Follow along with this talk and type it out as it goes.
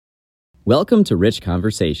Welcome to Rich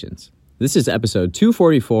Conversations. This is episode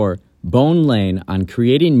 244, Bone Lane, on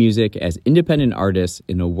creating music as independent artists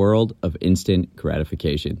in a world of instant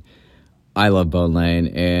gratification. I love Bone Lane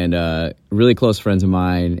and really close friends of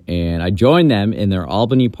mine, and I joined them in their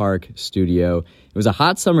Albany Park studio. It was a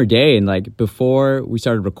hot summer day, and like before we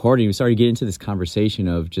started recording, we started getting into this conversation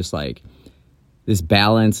of just like this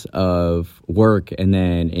balance of work and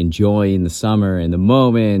then enjoying the summer and the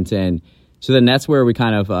moment. And so then that's where we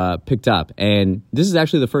kind of picked up. And this is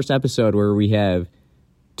actually the first episode where we have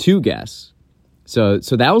two guests. So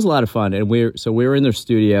that was a lot of fun. And we were in their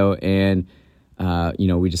studio, and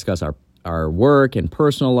we discussed our work and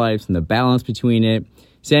personal lives and the balance between it.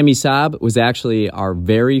 Sami Saab was actually our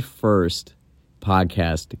very first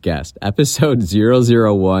podcast guest, episode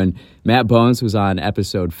 001. Matt Bones was on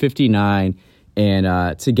episode 59.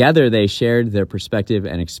 And together they shared their perspective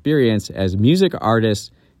and experience as music artists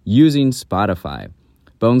using Spotify.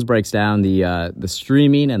 Bones breaks down the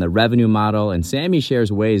streaming and the revenue model, and Sami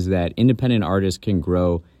shares ways that independent artists can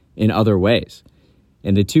grow in other ways.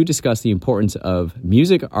 And the two discuss the importance of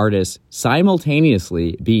music artists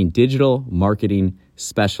simultaneously being digital marketing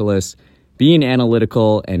specialists. Being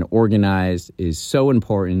analytical and organized is so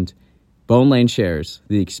important. Bone Lane shares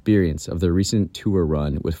the experience of their recent tour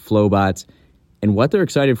run with Flowbots and what they're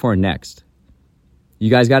excited for next. You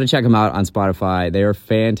guys got to check them out on Spotify. They are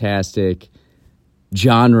fantastic,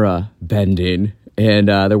 genre bending, and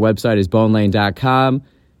their website is bonelane.com.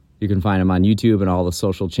 You can find them on YouTube and all the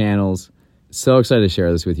social channels. So excited to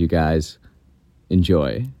share this with you guys.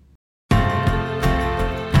 Enjoy.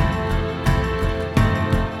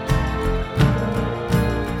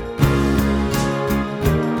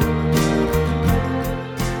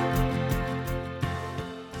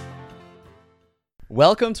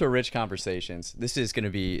 Welcome to Rich Conversations. This is going to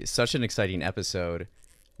be such an exciting episode.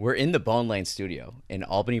 We're in the Bone Lane studio in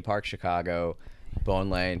Albany Park, Chicago. Bone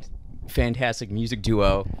Lane, fantastic music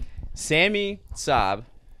duo. Sami Saab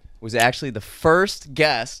was actually the first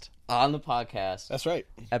guest on the podcast. That's right.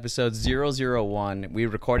 Episode 001. We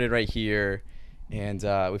recorded right here, and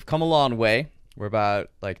we've come a long way. We're about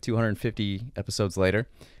like 250 episodes later.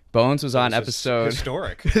 Bones was on episode...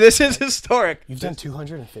 Historic. This is historic. You've done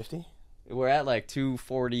 250? We're at like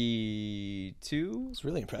 242. It's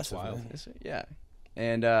really impressive. Wow. Yeah.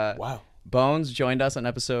 And wow. Bones joined us on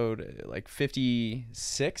episode like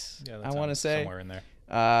 56, Yeah, I want to say. somewhere in there.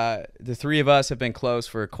 The three of us have been close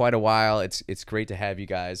for quite a while. It's great to have you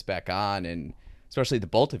guys back on, and especially the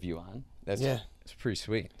both of you on. It's pretty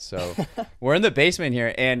sweet. So we're in the basement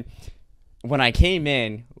here, and when I came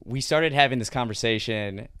in, we started having this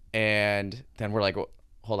conversation, and then we're like, well,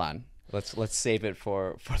 hold on. Let's save it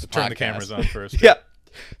for the podcast. Turn the cameras on first. Yeah.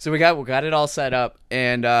 So we got it all set up,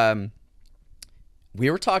 and we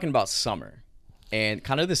were talking about summer and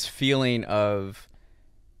kind of this feeling of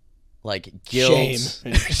like guilt,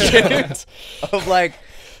 Shame. of like,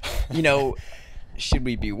 should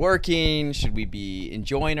we be working? Should we be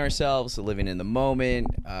enjoying ourselves, living in the moment?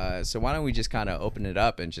 So why don't we just kind of open it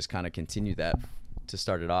up and just kind of continue that to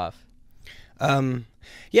start it off?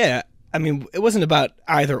 Yeah. I mean, it wasn't about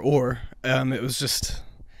either or. It was just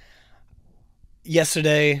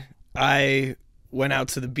yesterday I went out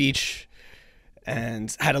to the beach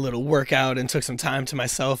and had a little workout and took some time to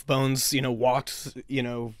myself. Bones, walked,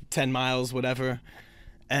 10 miles, whatever.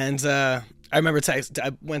 And I remember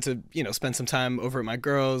I went to, spend some time over at my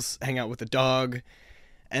girls, hang out with the dog.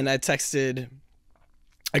 And I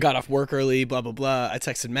got off work early, blah, blah, blah. I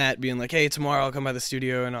texted Matt being like, hey, tomorrow I'll come by the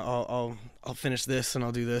studio and I'll finish this and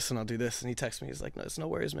I'll do this and I'll do this. And he texted me. He's like, no, it's no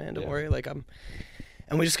worries, man. Don't worry. And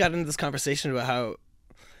we just got into this conversation about how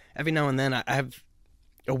every now and then I have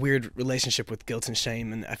a weird relationship with guilt and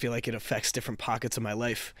shame. And I feel like it affects different pockets of my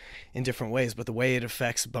life in different ways. But the way it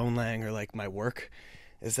affects Bone Lane or like my work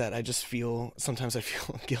is that sometimes I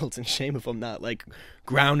feel guilt and shame if I'm not like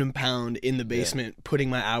ground and pound in the basement, putting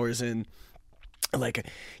my hours in. Like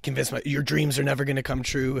convinced your dreams are never going to come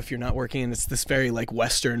true if you're not working. And it's this very like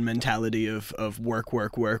Western mentality of work.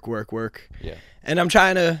 Yeah. And I'm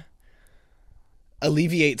trying to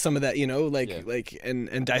alleviate some of that,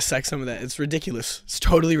 and dissect some of that. It's ridiculous. It's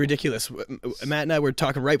totally ridiculous. Matt and I were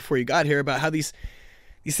talking right before you got here about how these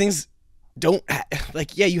things don't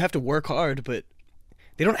you have to work hard, but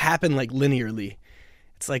they don't happen like linearly.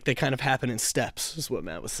 It's like they kind of happen in steps is what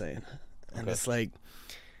Matt was saying. And it's like,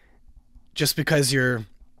 just because you're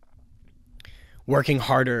working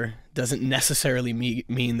harder doesn't necessarily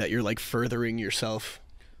mean that you're like furthering yourself.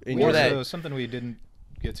 So something we didn't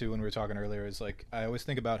get to when we were talking earlier is like, I always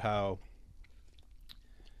think about how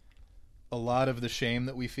a lot of the shame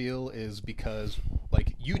that we feel is because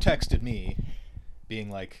like you texted me being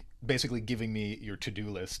like basically giving me your to-do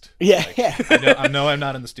list. Yeah, Like, yeah. I know I'm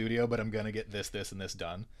not in the studio, but I'm gonna get this, and this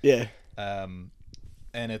done. Yeah. And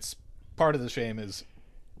it's part of the shame is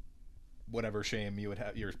whatever shame you would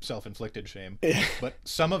have, your self-inflicted shame. Yeah. But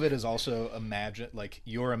some of it is also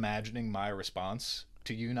you're imagining my response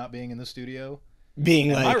to you not being in the studio.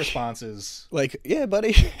 Being And like, my response is like, yeah,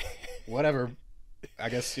 buddy. whatever. I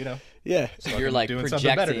guess Yeah. so You're I'm like doing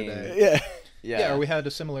something better projecting. today. Yeah. Yeah, or we had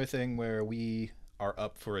a similar thing where we are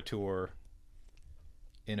up for a tour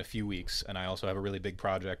in a few weeks, and I also have a really big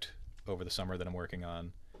project over the summer that I'm working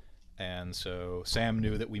on. And so Sam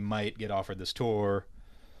knew that we might get offered this tour,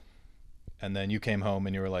 and then you came home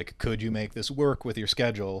and you were like, could you make this work with your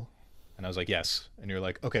schedule? And I was like, yes. And you're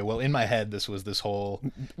like, okay, well, in my head, this was this whole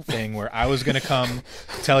thing where I was going to come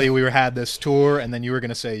tell you we had this tour, and then you were going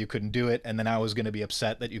to say you couldn't do it, and then I was going to be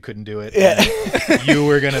upset that you couldn't do it. Yeah. And you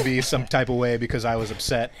were going to be some type of way because I was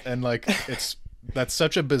upset. And like, that's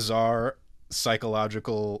such a bizarre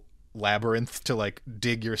psychological labyrinth to like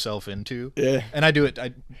dig yourself into. Yeah. And I do it.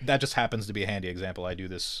 That just happens to be a handy example. I do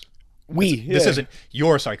this. This This isn't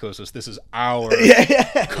your psychosis. This is our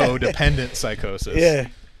codependent psychosis. Yeah.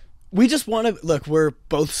 We just want to look, we're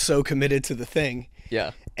both so committed to the thing.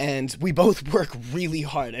 Yeah. And we both work really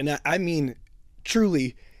hard. And I mean,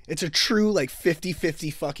 truly, it's a true like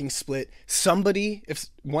 50-50 fucking split. Somebody, if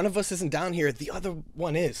one of us isn't down here, the other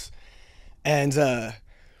one is. And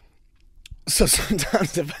so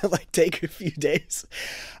sometimes if I like take a few days,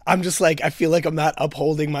 I'm just like, I feel like I'm not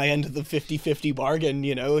upholding my end of the 50-50 bargain,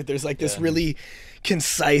 you know? There's like this really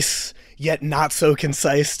concise yet not so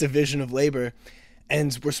concise division of labor.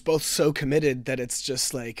 And we're both so committed that it's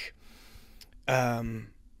just like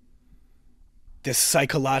this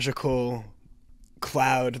psychological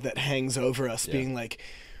cloud that hangs over us, being like,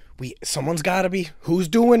 someone's got to be, who's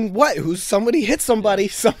doing what? Somebody hit somebody.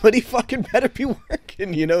 Somebody fucking better be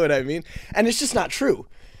working. You know what I mean? And it's just not true.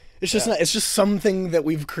 It's just not. It's just something that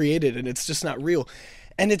we've created, and it's just not real.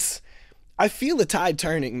 And I feel the tide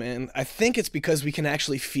turning, man. I think it's because we can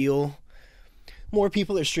actually feel more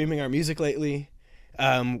people are streaming our music lately.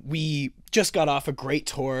 We just got off a great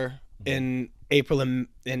tour in March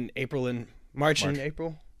and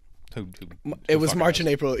April. It was March and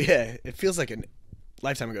April. Yeah, it feels like a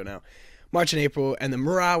lifetime ago now. March and April, and the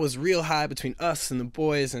morale was real high between us and the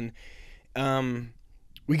boys, and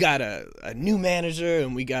we got a new manager,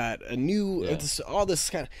 and we got a new all this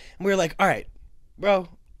kind of, and we were like, all right, bro.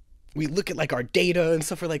 We look at like our data and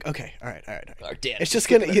stuff. We're like, okay, all right. Our data. It's just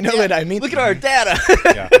gonna, you know what I mean? Look at our data.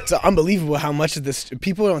 It's unbelievable how much of this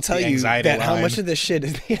people don't tell you that how much of this shit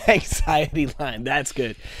is the anxiety line. That's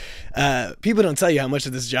good. People don't tell you how much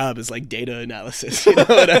of this job is like data analysis. You know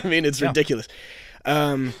what I mean? It's ridiculous.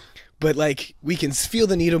 But like we can feel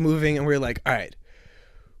the needle moving, and we're like, all right,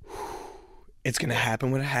 it's gonna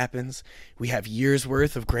happen when it happens. We have years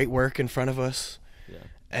worth of great work in front of us.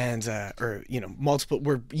 And or you know,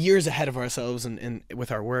 we're years ahead of ourselves and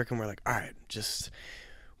with our work, and we're like, all right,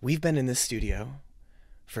 we've been in this studio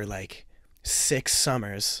for like 6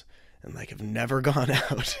 summers and like have never gone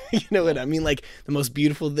out. You know what I mean? Like the most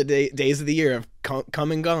beautiful days of the year have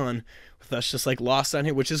come and gone with us just like lost on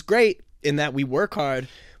here, which is great in that we work hard,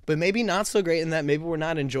 but maybe not so great in that maybe we're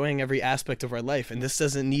not enjoying every aspect of our life. And this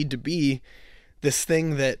doesn't need to be this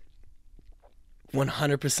thing that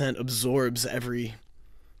 100% absorbs every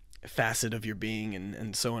facet of your being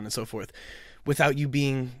and so on and so forth without you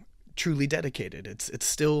being truly dedicated. It's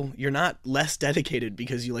still, you're not less dedicated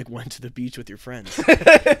because you like went to the beach with your friends.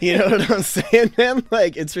 You know what I'm saying, man?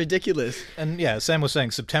 Like it's ridiculous. And yeah, Sam was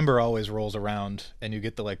saying September always rolls around and you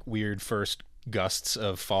get the like weird first gusts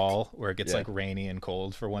of fall where it gets like rainy and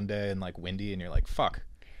cold for one day and like windy, and you're like, fuck.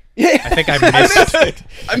 Yeah, I think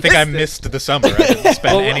I missed the summer. I didn't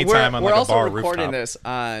spend any time on like a bar rooftop. We're also recording this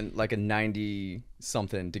on like a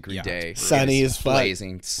 90-something degree day. Sunny as fuck.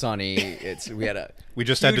 Blazing, sunny. We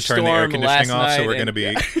just had to turn the air conditioning off, so we're going to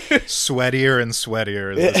be sweatier and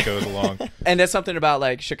sweatier as this goes along. And that's something about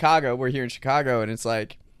like Chicago. We're here in Chicago, and it's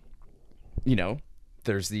like, you know,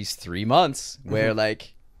 there's these 3 months where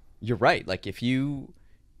like you're right. Like if you're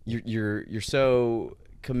so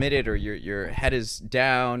committed, or your head is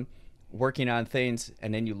down working on things,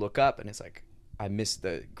 and then you look up and it's like, I missed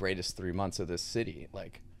the greatest 3 months of this city.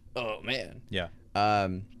 Like, oh man. Yeah.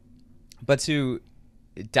 But to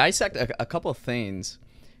dissect a couple of things,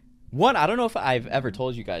 one, I don't know if I've ever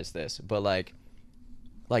told you guys this, but like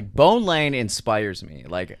Bone Lane inspires me.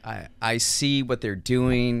 Like I see what they're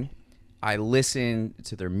doing, I listen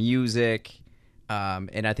to their music,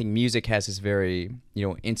 and I think music has this very, you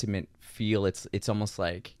know, intimate feel. It's almost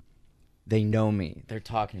like they know me, they're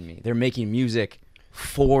talking to me, they're making music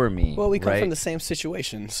for me. Well, we come right? from the same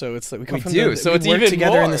situation, so it's like we come We from do, the, so we it's worked even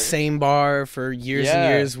together in more. the same bar for years Yeah.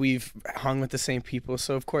 and years. We've hung with the same people,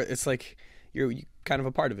 so of course it's like you're kind of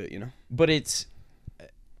a part of it, you know. But it's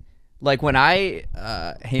like when I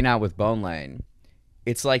hang out with Bone Lane,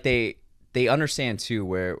 it's like they understand too,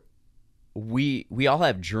 where we all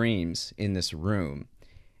have dreams in this room,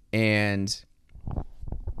 and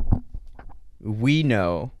we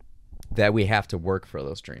know that we have to work for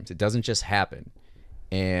those dreams. It doesn't just happen.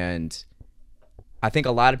 And I think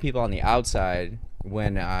a lot of people on the outside,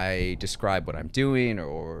 when I describe what I'm doing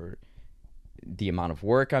or the amount of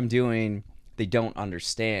work I'm doing, they don't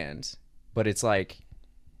understand. But it's like,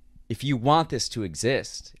 if you want this to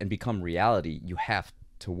exist and become reality, you have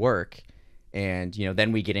to work. And, you know,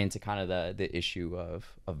 then we get into kind of the issue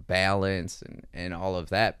of balance and all of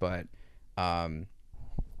that. But,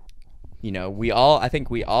 you know, I think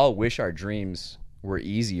we all wish our dreams were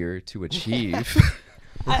easier to achieve.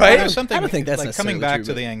 Right? There's something I don't think that's like coming necessarily back true,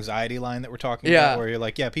 to but- the anxiety line that we're talking Yeah. about, where you're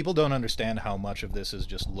like, yeah, people don't understand how much of this is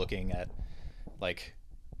just looking at like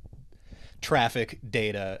traffic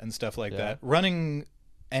data and stuff like that. Running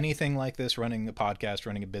anything like this, running a podcast,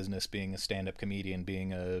 running a business, being a stand-up comedian, being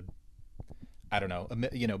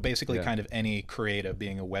basically Yeah. kind of any creative,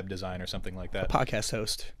 being a web designer, something like that. Podcast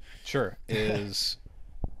host. Sure, is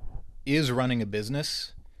running a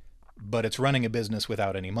business, but it's running a business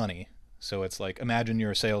without any money. So it's like, imagine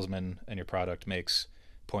you're a salesman and your product makes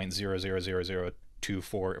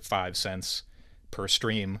 0.0000245 cents per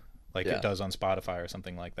stream, like Yeah. it does on Spotify or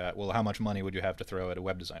something like that. Well, how much money would you have to throw at a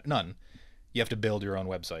web designer? None. You have to build your own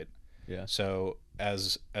website. Yeah. So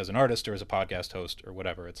as an artist or as a podcast host or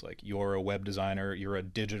whatever, it's like you're a web designer, you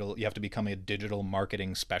have to become a digital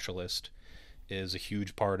marketing specialist is a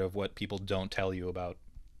huge part of what people don't tell you about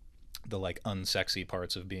the like unsexy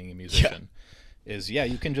parts of being a musician.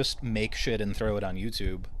 You can just make shit and throw it on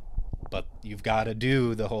YouTube, but you've got to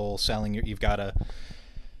do the whole selling. You've got to,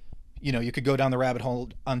 you could go down the rabbit hole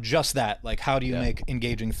on just that. Like, how do you make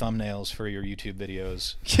engaging thumbnails for your YouTube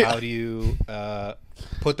videos? How do you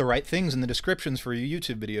put the right things in the descriptions for your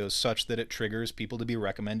YouTube videos such that it triggers people to be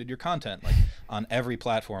recommended your content? Like on every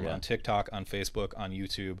platform, on TikTok, on Facebook, on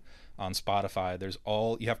YouTube, on Spotify,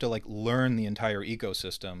 you have to like learn the entire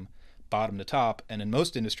ecosystem bottom to top. And in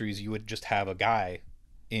most industries, you would just have a guy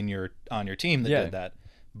on your team that did that.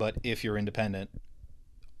 But if you're independent,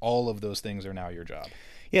 all of those things are now your job.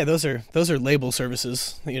 Yeah, those are label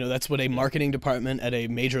services. You know, that's what a marketing department at a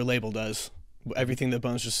major label does. Everything that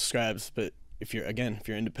Bones just describes. But if you're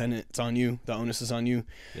independent, it's on you. The onus is on you.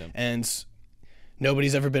 Yeah. And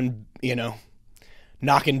nobody's ever been,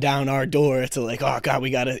 knocking down our door to like, oh God, we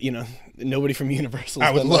gotta, nobody from Universal. I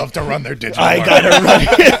would love to run their digital I marketing. gotta run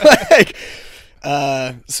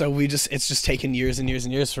it. So it's just taken years and years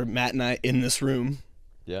and years for Matt and I in this room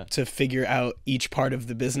to figure out each part of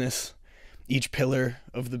the business, each pillar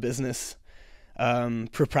of the business,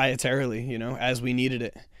 proprietarily, as we needed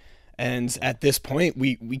it. And at this point,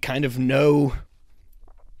 we kind of know,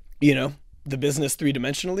 the business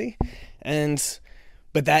three-dimensionally,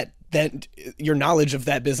 but that your knowledge of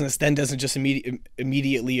that business then doesn't just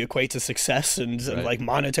immediately equate to success and like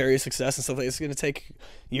monetary success and stuff like that. It's going to take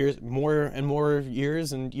years, more and more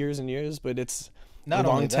years and years and years, but it's Not a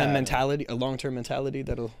only long-term that, mentality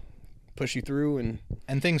that'll push you through.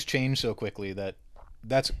 And things change so quickly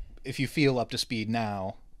that's if you feel up to speed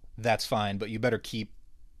now, that's fine, but you better keep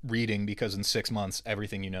reading, because in 6 months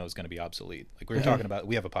everything you know is going to be obsolete. Like we were talking about,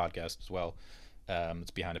 we have a podcast as well. It's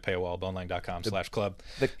behind a paywall, bonelang.com/club.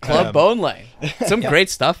 The Club Bone Lane. Some great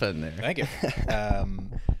stuff in there. Thank you.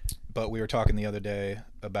 But we were talking the other day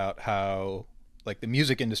about how like the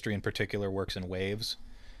music industry in particular works in waves.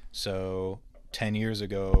 So 10 years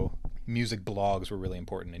ago, music blogs were really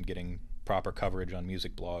important in getting proper coverage on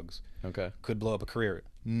music blogs. Okay. Could blow up a career.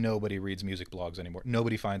 Nobody reads music blogs anymore.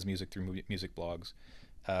 Nobody finds music through music blogs.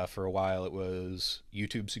 For a while, it was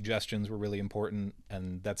YouTube suggestions were really important,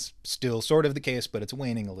 and that's still sort of the case, but it's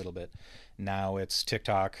waning a little bit. Now it's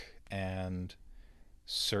TikTok and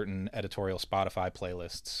certain editorial Spotify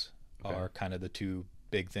playlists are kind of the two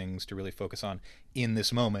big things to really focus on in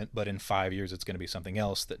this moment, but in 5 years, it's going to be something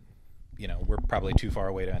else that, we're probably too far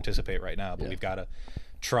away to anticipate right now, but we've got to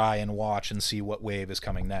try and watch and see what wave is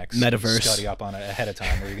coming next. Metaverse. Study up on it ahead of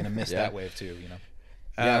time, or you're going to miss that wave too,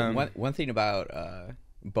 Yeah, one thing about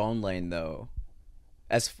Bone Lane, though,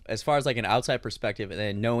 as far as like an outside perspective, and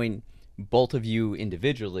then knowing both of you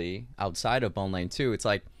individually outside of Bone Lane too, it's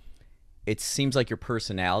like it seems like your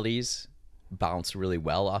personalities bounce really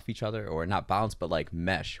well off each other, or not bounce, but like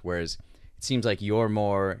mesh. Whereas it seems like you're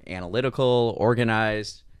more analytical,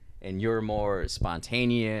 organized, and you're more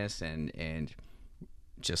spontaneous and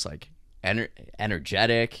just like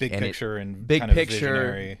energetic, Big and picture and big kind of picture.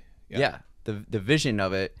 visionary. Yeah. The vision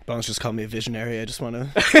of it. Bones just called me a visionary. I just want to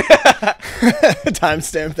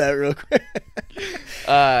timestamp that real quick.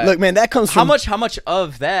 Look, man, that comes from How much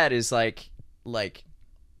of that is like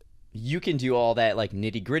you can do all that like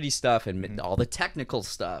nitty gritty stuff and all the technical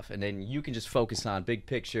stuff, and then you can just focus on big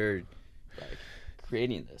picture, like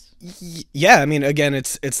creating this. Yeah, I mean, again,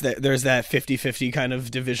 it's that there's that 50-50 kind of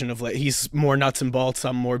division of like he's more nuts and bolts,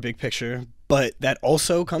 I'm more big picture. But that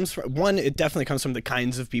also comes from it definitely comes from the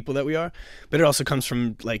kinds of people that we are, but it also comes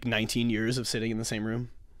from like 19 years of sitting in the same room.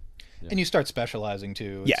 And you start specializing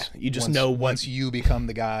too. Yeah, you just know once you become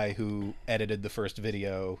the guy who edited the first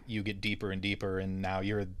video, you get deeper and deeper, and now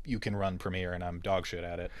you can run Premiere, and I'm dog shit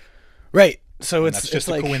at it. Right. So And it's that's just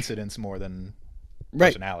like a coincidence more than right.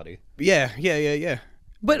 personality. Yeah.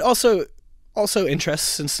 But also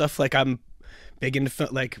interests and stuff. Like I'm big into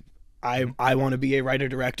like I want to be a writer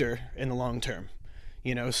director in the long term,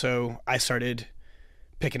 you know. So I started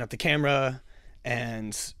picking up the camera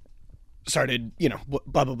and started, you know,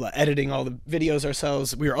 blah blah blah, editing all the videos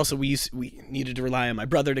ourselves. We needed to rely on my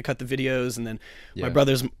brother to cut the videos, and then my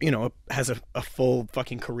brother's, you know, has a full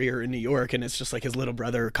fucking career in New York, and it's just like his little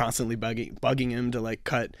brother constantly bugging him to like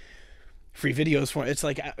cut free videos for. It's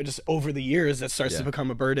like just over the years that starts to become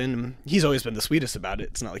a burden. He's always been the sweetest about it.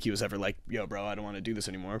 It's not like he was ever like, yo bro, I don't want to do this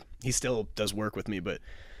anymore. He still does work with me, but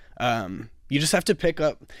you just have to pick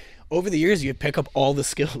up over the years. You pick up all the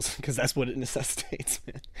skills because that's what it necessitates,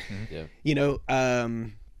 man. Yeah. You know,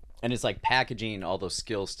 and it's like packaging all those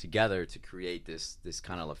skills together to create this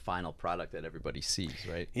kind of a final product that everybody sees,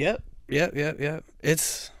 right? Yep.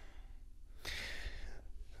 It's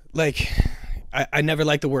like I never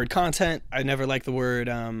liked the word content. I never liked the word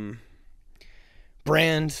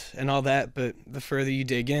brand and all that, but the further you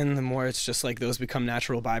dig in, the more it's just like those become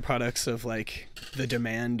natural byproducts of like the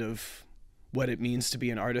demand of what it means to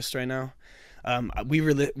be an artist right now. We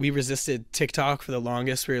resisted TikTok for the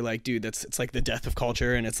longest. We were like, dude, it's like the death of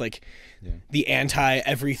culture, and it's like the anti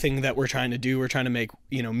everything that we're trying to do. We're trying to make,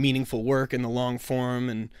 you know, meaningful work in the long form,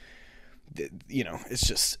 and you know, it's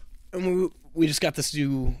just, and we just got this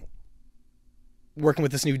new working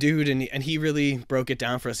with this new dude, and he really broke it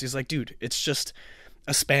down for us. He's like, dude, it's just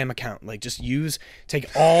a spam account. Like, just take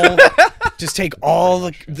all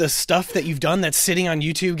the stuff that you've done that's sitting on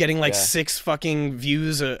YouTube getting like 6 fucking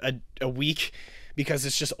views a week because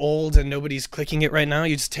it's just old and nobody's clicking it right now.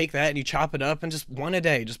 You just take that and you chop it up and just one a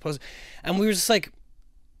day, just post. And we were just like,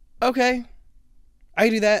 okay, I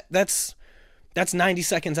do that. That's 90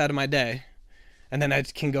 seconds out of my day, and then I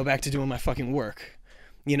can go back to doing my fucking work.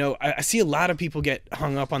 You know, I see a lot of people get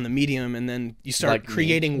hung up on the medium, and then you start Like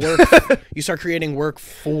creating work. You start creating work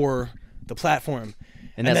for the platform,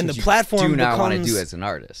 And that's then what the you platform do not want to becomes- do as an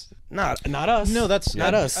artist. not us. No, that's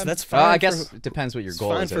not us. That's fine. I for- guess it depends what your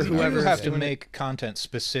goal fine is. for as an whoever- You artist. have to doing it. make content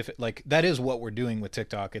specific. Like, that is what we're doing with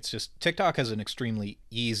TikTok. It's just TikTok has an extremely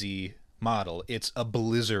easy model. It's a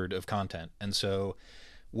blizzard of content. And so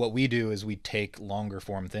what we do is we take longer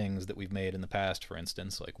form things that we've made in the past. For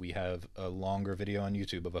instance, like we have a longer video on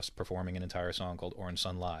YouTube of us performing an entire song called Orange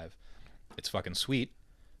Sun Live. It's fucking sweet,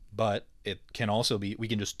 but it can also be, we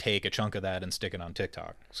can just take a chunk of that and stick it on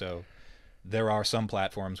TikTok. So there are some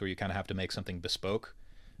platforms where you kind of have to make something bespoke,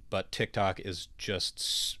 but TikTok is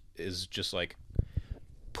just like,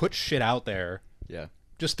 put shit out there. Yeah.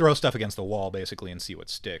 Just throw stuff against the wall basically and see what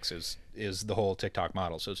sticks is the whole TikTok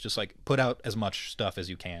model. So it's just like put out as much stuff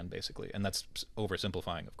as you can basically. And that's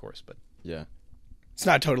oversimplifying, of course, but Yeah. It's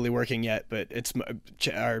not totally working yet, but it's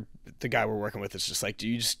the guy we're working with is just like, do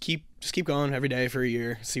you just keep going every day for a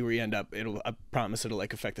year, see where you end up. I promise it'll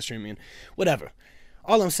like affect the streaming and whatever.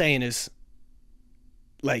 All I'm saying is,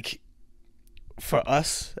 like, for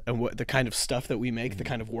us and what the kind of stuff that we make, the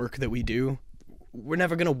kind of work that we do, we're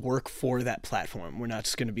never going to work for that platform. We're not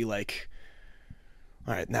just going to be like,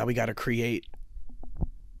 all right, now we got to create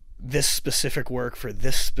this specific work for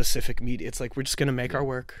this specific media. It's like, we're just going to make our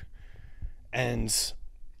work and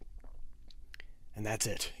that's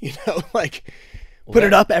it, you know, like put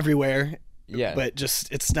it up everywhere. Yeah. But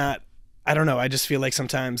just, it's not, I don't know. I just feel like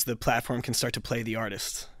sometimes the platform can start to play the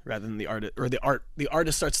artist rather than the artist, or the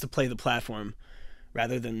artist starts to play the platform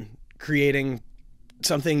rather than creating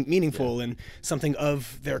something meaningful and something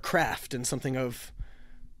of their craft and something of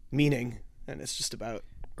meaning. And it's just about,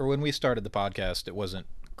 or when we started the podcast, it wasn't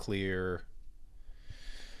clear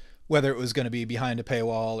whether it was going to be behind a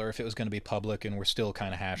paywall or if it was going to be public, and we're still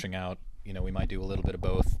kind of hashing out, you know, we might do a little bit of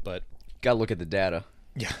both, but Gotta look at the data.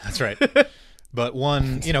 yeah, that's right. But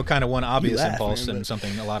one, you know, kind of one obvious laugh, impulse man, and but-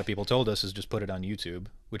 something a lot of people told us is just put it on YouTube,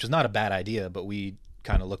 which is not a bad idea, but we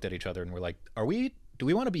kind of looked at each other and we're like, are we do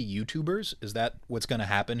we want to be YouTubers? Is that what's going to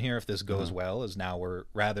happen here if this goes well? Is now we're,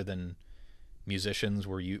 rather than musicians,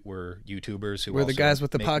 we're YouTubers who We're the also guys with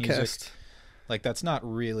the make podcast. music? Like, that's not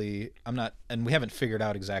really, and we haven't figured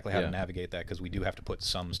out exactly how Yeah. to navigate that, because we do have to put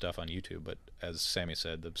some stuff on YouTube, but as Sammy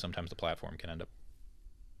said, sometimes the platform can end up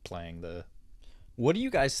playing the... What do you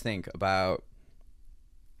guys think about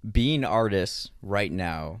being artists right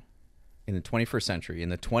now in the 21st century, in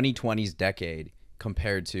the 2020s decade,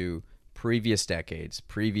 compared to previous decades,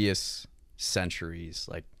 previous centuries?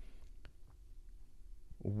 Like,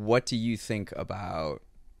 what do you think about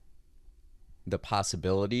the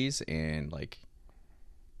possibilities and like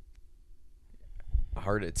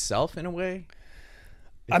art itself in a way?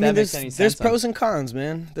 If I that mean, makes any there's sense. pros and cons,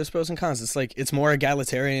 man. There's pros and cons. It's like it's more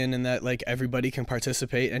egalitarian in that like everybody can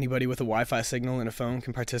participate. Anybody with a Wi-Fi signal and a phone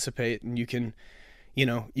can participate, and you can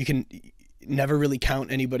never really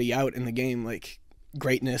count anybody out in the game. Like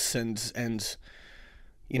greatness and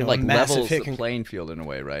like a massive levels hit the playing field in a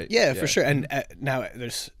way, right? Yeah, for sure. And now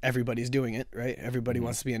everybody's doing it, right? Everybody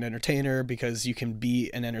wants to be an entertainer because you can be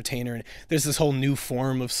an entertainer. And there's this whole new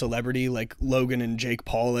form of celebrity, like Logan and Jake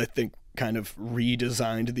Paul, I think, kind of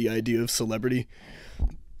redesigned the idea of celebrity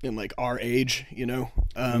in like our age,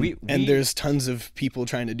 and there's tons of people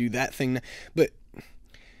trying to do that thing. But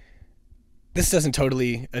this doesn't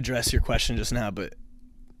totally address your question just now, but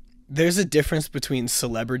there's a difference between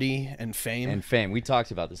celebrity and fame. And fame. We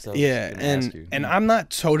talked about this. Yeah, and I'm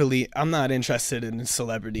not interested in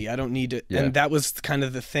celebrity. I don't need it. Yeah. And that was kind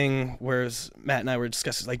of the thing, whereas Matt and I were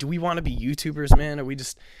discussing, like, do we want to be YouTubers, man? Are we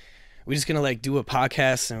just gonna like do a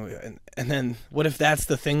podcast and then what if that's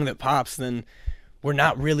the thing that pops? Then we're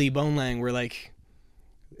not really Bone Lang. We're like,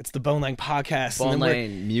 it's the Bone Lang podcast. Bone and then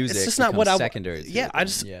Lang music. It's just not what I secondary. Yeah,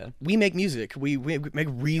 we make music. We make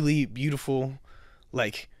really beautiful,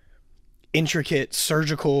 like, intricate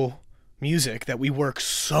surgical music that we work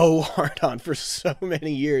so hard on for so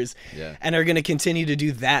many years, and are going to continue to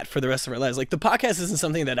do that for the rest of our lives. Like, the podcast isn't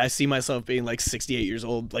something that I see myself being like 68 years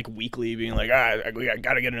old, like weekly being like, I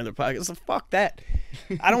gotta get another podcast. So fuck that.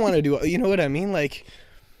 I don't want to do, you know what I mean? Like,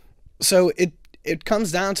 so it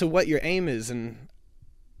comes down to what your aim is. And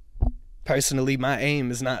personally, my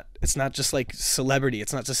aim is it's not just like celebrity.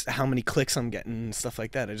 It's not just how many clicks I'm getting and stuff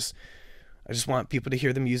like that. I just want people to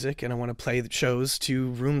hear the music, and I want to play the shows to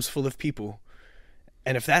rooms full of people.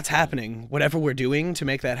 And if that's happening, whatever we're doing to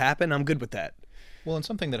make that happen, I'm good with that. Well, and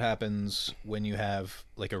something that happens when you have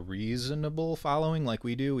like a reasonable following like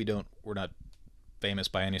we do, we're not famous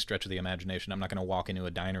by any stretch of the imagination. I'm not going to walk into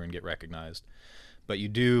a diner and get recognized. But you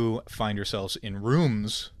do find yourselves in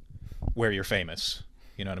rooms where you're famous.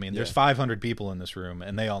 You know what I mean? Yeah. There's 500 people in this room,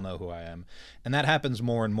 and they all know who I am. And that happens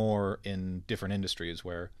more and more in different industries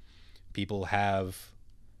where people have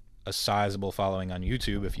a sizable following on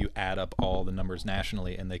YouTube if you add up all the numbers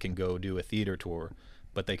nationally, and they can go do a theater tour,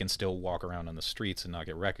 but they can still walk around on the streets and not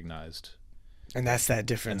get recognized. And that's that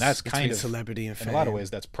difference. And that's between kind of celebrity and fame. In a lot of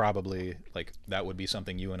ways, that's probably like that would be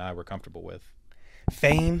something you and I were comfortable with.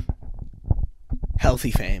 Fame,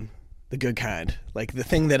 healthy fame, the good kind, like the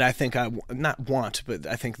thing that I think I not want, but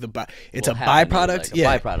I think it's a byproduct.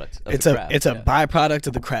 Like a byproduct. Of It's the a craft, it's a byproduct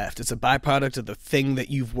of the craft. It's a byproduct of the thing that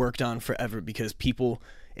you've worked on forever, because people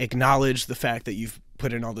acknowledge the fact that you've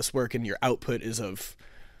put in all this work, and your output is of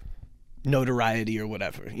notoriety or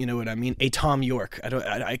whatever. You know what I mean? A Tom York.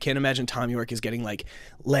 I can't imagine Tom York is getting like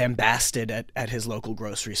lambasted at his local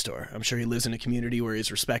grocery store. I'm sure he lives in a community where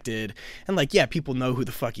he's respected, and like, yeah, people know who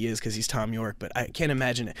the fuck he is because he's Tom York, but I can't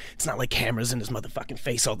imagine it. It's not like cameras in his motherfucking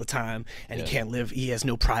face all the time, and he has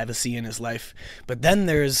no privacy in his life. But then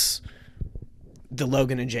there's the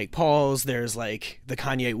Logan and Jake Pauls, there's like the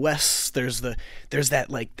Kanye Wests, there's that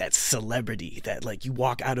like that celebrity that like you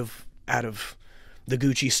walk out of the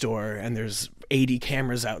Gucci store and there's 80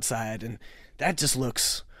 cameras outside, and that just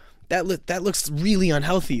looks that looks really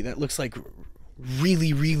unhealthy. That looks like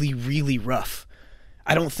really, really, really rough.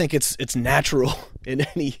 I don't think it's natural in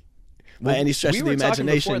by any stretch of the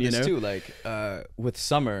imagination. We were talking you know, before this too, like with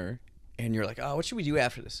summer, and you're like, oh, what should we do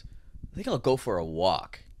after this? I think I'll go for a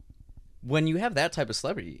walk. When you have that type of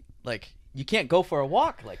celebrity, like, you can't go for a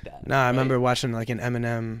walk like that. Nah, I remember watching like an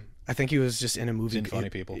Eminem. I think he was just in a movie. He was in Funny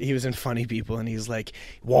People. He was in Funny People, and he's like,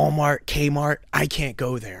 Walmart, Kmart, I can't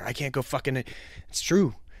go there. I can't go fucking. It's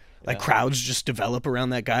true. Like, crowds just develop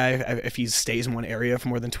around that guy if he stays in one area for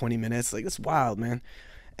more than 20 minutes. Like, that's wild, man.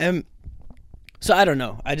 And so I don't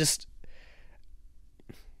know.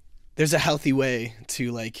 There's a healthy way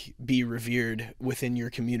to like be revered within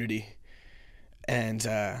your community, and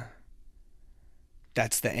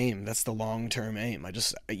that's the aim. That's the long-term aim. I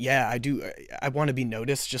do. I want to be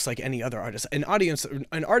noticed just like any other artist. An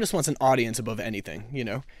artist wants an audience above anything, you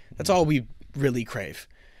know? That's all we really crave.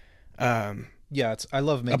 Yeah, I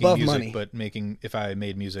love making Above music, money. but if I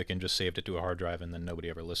made music and just saved it to a hard drive and then nobody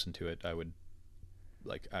ever listened to it,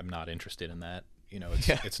 I'm not interested in that. You know,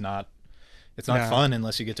 it's not No. fun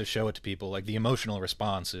unless you get to show it to people. Like the emotional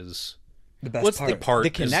response is The best What's part. the part The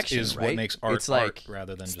connection, is right? what makes art It's like- art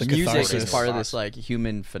rather than just the Music catharsis. is part of box. this like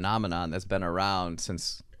human phenomenon that's been around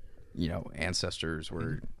since, you know, ancestors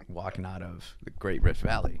were walking out of the Great Rift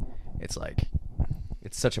Valley. It's like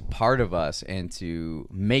it's such a part of us, and to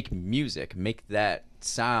make music, make that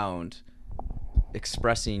sound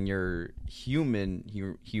expressing your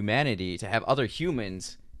humanity, to have other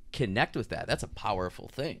humans connect with that, that's a powerful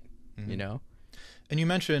thing, you know? And you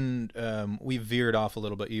mentioned we veered off a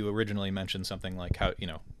little bit. You originally mentioned something like how, you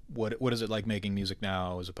know, what is it like making music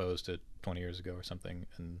now as opposed to 20 years ago or something.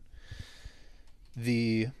 And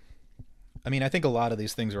I think a lot of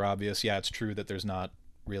these things are obvious. Yeah, it's true that there's not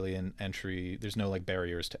really there's no like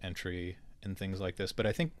barriers to entry and things like this. But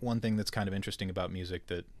I think one thing that's kind of interesting about music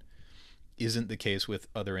that isn't the case with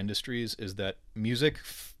other industries is that music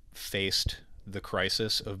faced the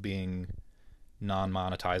crisis of being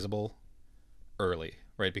non-monetizable early,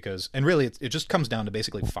 right? And really it just comes down to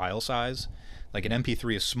basically file size. Like an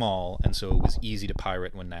MP3 is small, and so it was easy to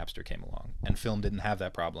pirate when Napster came along. And film didn't have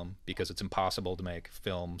that problem because it's impossible to make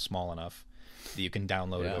film small enough that you can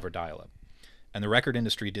download it over dial-up. And the record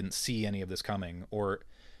industry didn't see any of this coming, or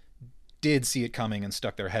did see it coming and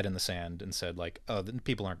stuck their head in the sand and said like, oh,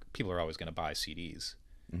 people are always going to buy CDs,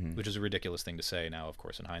 which is a ridiculous thing to say now, of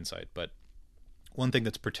course, in hindsight. But one thing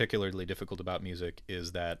that's particularly difficult about music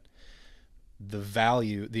is that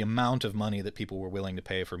the amount of money that people were willing to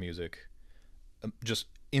pay for music just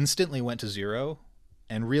instantly went to zero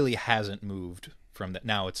and really hasn't moved from that.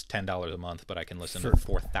 Now it's $10 a month, but I can listen to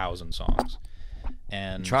 4,000 songs.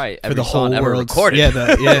 And Try For every the song whole ever world. recorded.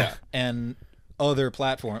 Yeah. and other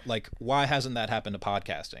platform, like why hasn't that happened to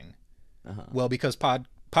podcasting? Well, because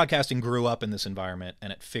podcasting grew up in this environment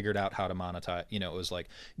and it figured out how to monetize. You know, it was like,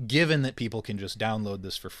 given that people can just download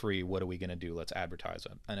this for free, what are we going to do? Let's advertise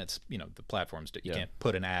it. And it's, you know, the platforms, you can't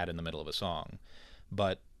put an ad in the middle of a song.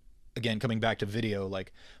 But again, coming back to video,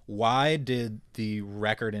 like why did the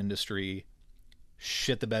record industry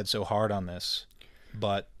shit the bed so hard on this,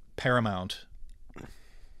 but Paramount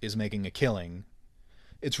is making a killing?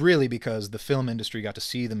 It's really because the film industry got to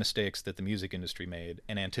see the mistakes that the music industry made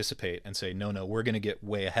and anticipate and say, no, we're going to get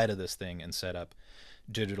way ahead of this thing and set up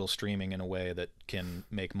digital streaming in a way that can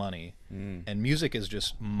make money. And music is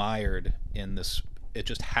just mired in this. It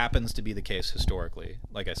just happens to be the case historically,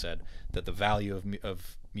 like I said, that the value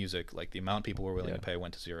of music, like the amount people were willing to pay,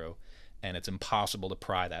 went to zero, and it's impossible to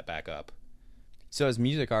pry that back up. So as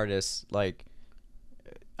music artists, like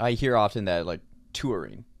I hear often that like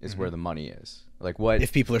touring is where the money is. Like what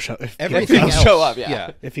If people are Everything people else, show up,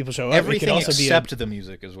 yeah. if people show up, Everything it could also except the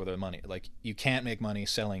music is where the money. Like you can't make money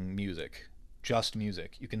selling music, just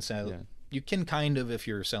music. You can sell. Yeah. You can kind of if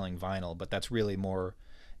you're selling vinyl, but that's really more.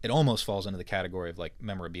 It almost falls into the category of like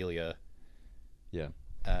memorabilia, Yeah.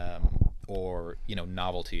 or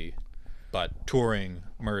novelty. But touring,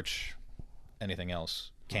 merch, anything else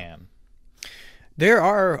can. There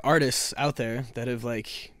are artists out there that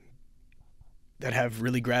have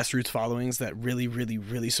really grassroots followings that really, really,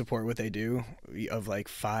 really support what they do, of like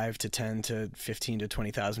 5 to 10 to 15 to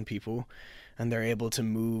 20,000 people, and they're able to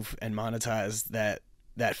move and monetize that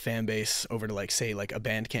fan base over to like say like a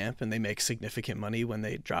Bandcamp, and they make significant money when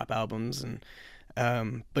they drop albums. And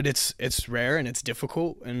but it's rare and it's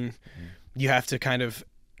difficult, and you have to kind of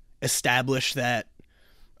establish that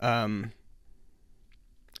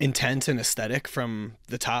intent and aesthetic from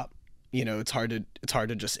the top. You know, it's hard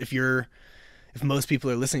to just, if most people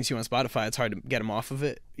are listening to you on Spotify, it's hard to get them off of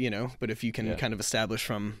it, you know. But if you can kind of establish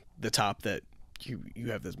from the top that you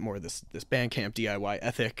have this Bandcamp DIY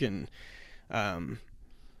ethic, and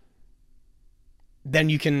then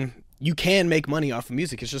you can make money off of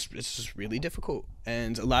music. It's just really difficult,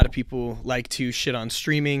 and a lot of people like to shit on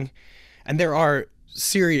streaming, and there are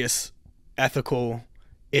serious ethical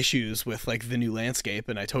issues with like the new landscape,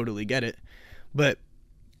 and I totally get it. But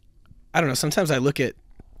I don't know, sometimes I look at,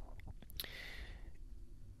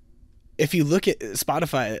 if you look at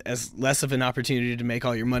Spotify as less of an opportunity to make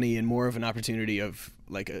all your money and more of an opportunity of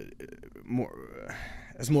like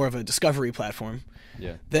more of a discovery platform,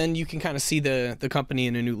 then you can kind of see the company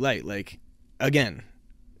in a new light. Like, again,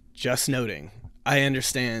 just noting, I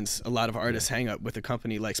understand a lot of artists hang up with a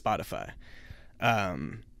company like Spotify.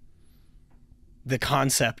 the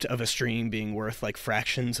concept of a stream being worth like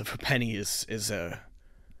fractions of a penny is a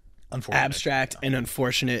Unfortunate. abstract and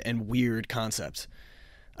unfortunate and weird concept.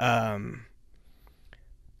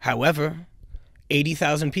 However,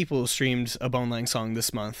 80,000 people streamed a Bone Lang song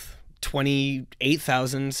this month.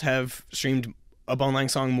 28,000 have streamed a Bone Lang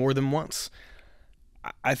song more than once.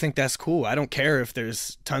 I think that's cool. I don't care if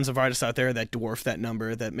there's tons of artists out there that dwarf that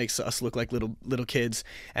number, that makes us look like little kids.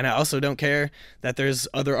 And I also don't care that there's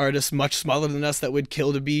other artists much smaller than us that would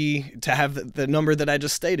kill to have the number that I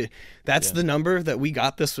just stated. That's the number that we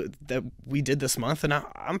did this month, and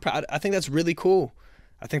I'm proud. I think that's really cool.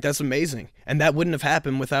 I think that's amazing. And that wouldn't have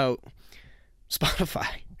happened without Spotify.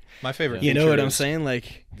 My favorite. You know what I'm is saying?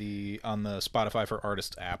 Like on the Spotify for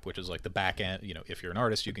Artists app, which is like the back end. You know, if you're an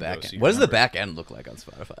artist, you can go see. What does the back end look like on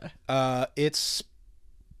Spotify?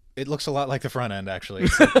 It looks a lot like the front end actually.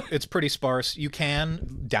 It's pretty sparse. You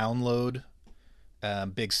can download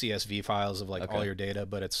big CSV files of like all your data,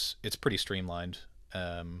 but it's pretty streamlined.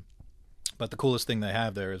 But the coolest thing they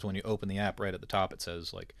have there is when you open the app, right at the top, it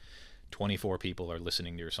says like 24 people are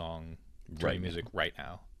listening to your song, Journey Music right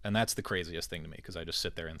now. And that's the craziest thing to me, because I just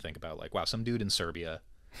sit there and think about like, wow, some dude in Serbia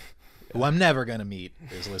who I'm never going to meet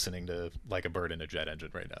is listening to like a bird in a jet engine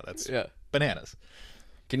right now. That's bananas.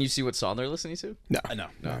 Can you see what song they're listening to? No.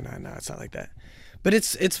 It's not like that. But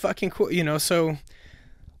it's fucking cool, you know. So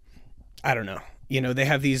I don't know. You know, they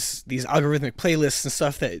have these algorithmic playlists and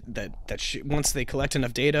stuff that once they collect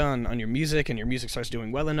enough data on your music, and your music starts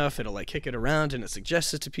doing well enough, it'll like kick it around and it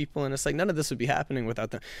suggests it to people, and it's like none of this would be happening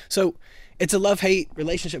without them. So it's a love-hate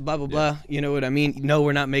relationship, blah blah blah. You know what I mean? No,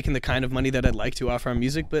 we're not making the kind of money that I'd like to off our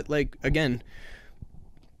music, but like again,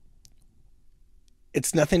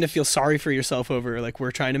 it's nothing to feel sorry for yourself over. Like,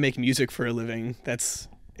 we're trying to make music for a living. That's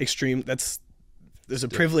extreme. There's a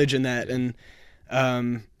privilege in that, and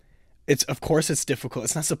of course it's difficult.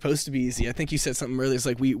 It's not supposed to be easy. I think you said something earlier. It's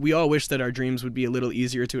like we all wish that our dreams would be a little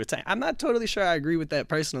easier to attain. I'm not totally sure I agree with that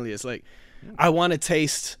personally. It's like I want to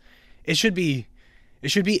taste. It should be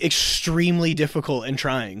extremely difficult and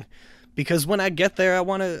trying, because when I get there, I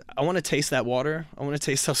want to taste that water. I want to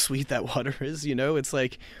taste how sweet that water is. You know, it's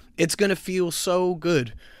like it's gonna feel so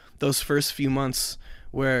good those first few months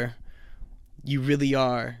where you really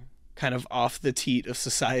are kind of off the teat of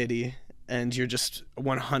society, and you're just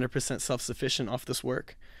 100% self-sufficient off this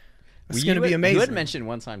work. It's going to be amazing. You had mentioned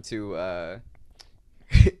one time, too,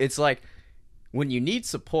 it's like when you need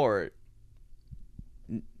support,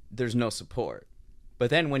 there's no support. But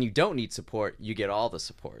then when you don't need support, you get all the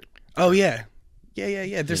support. Oh, yeah.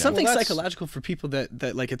 Yeah. There's something psychological for people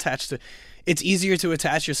that like attach to. It's easier to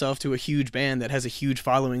attach yourself to a huge band that has a huge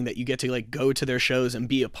following, that you get to like go to their shows and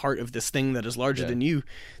be a part of this thing that is larger than you,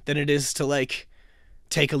 than it is to like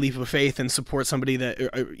take a leap of faith and support somebody that,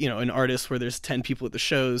 you know, an artist where there's 10 people at the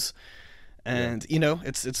shows. And, you know,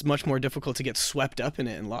 it's much more difficult to get swept up in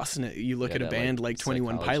it and lost in it. You look at a band like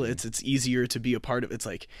 21 Pilots, it's easier to be a part of. It's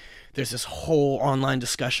like there's this whole online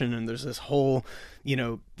discussion, and there's this whole, you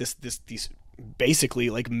know, these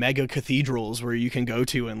basically like mega cathedrals where you can go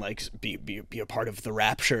to and like be a part of the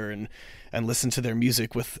rapture and listen to their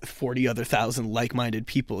music with 40,000 like-minded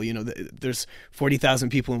people. You know, there's 40,000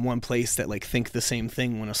 people in one place that like think the same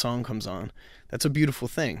thing when a song comes on. That's a beautiful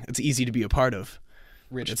thing. It's easy to be a part of.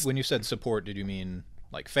 Rich, when you said support, did you mean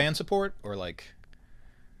like fan support, or like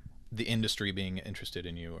the industry being interested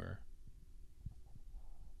in you, or?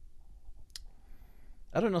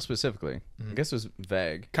 I don't know specifically. I guess it was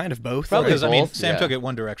vague. Kind of both. Probably Because I mean, both, Sam took it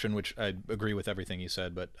one direction, which I agree with everything he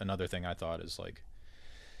said, but another thing I thought is like,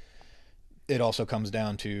 it also comes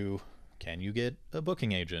down to, can you get a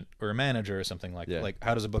booking agent or a manager or something like that? Like,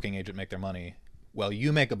 how does a booking agent make their money? Well,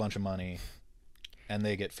 you make a bunch of money, and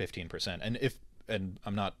they get 15%. And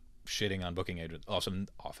I'm not shitting on booking agents. Also,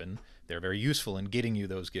 often they're very useful in getting you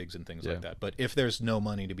those gigs and things like that. But if there's no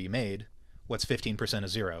money to be made, what's 15% of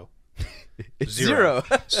zero? Zero.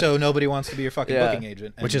 So nobody wants to be your fucking booking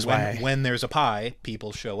agent. And which is why when there's a pie,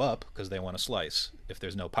 people show up because they want a slice. If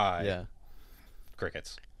there's no pie,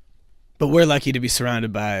 crickets. But we're lucky to be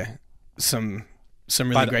surrounded by some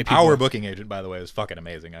really great people. Our booking agent, by the way, is fucking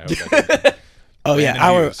amazing. I hope that Oh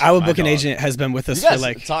yeah, our booking agent has been with us you guys for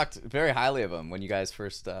like talked very highly of him when you guys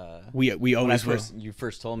first. We always will. You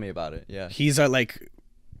first told me about it. Yeah, he's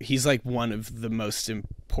like one of the most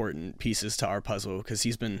important pieces to our puzzle, because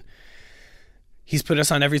he's put us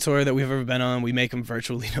on every tour that we've ever been on. We make him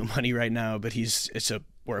virtually no money right now, but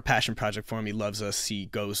we're a passion project for him. He loves us. He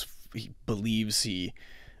believes he's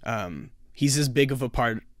as big of a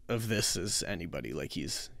part of this as anybody. Like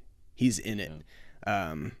he's in it.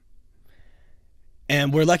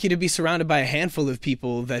 And we're lucky to be surrounded by a handful of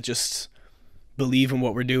people that just believe in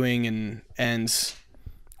what we're doing and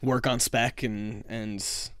work on spec and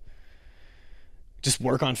just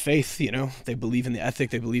work on faith, you know. They believe in the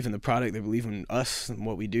ethic, they believe in the product, they believe in us and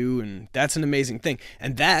what we do, and that's an amazing thing.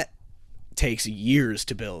 And that takes years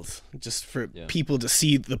to build, just for people to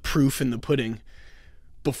see the proof in the pudding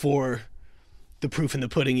before the proof in the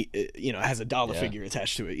pudding, you know, has a dollar figure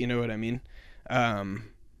attached to it. You know what I mean?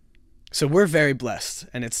 So we're very blessed,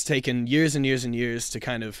 and it's taken years and years and years to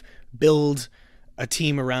kind of build a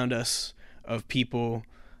team around us of people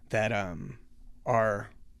that are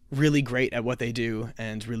really great at what they do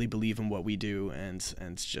and really believe in what we do,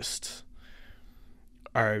 and just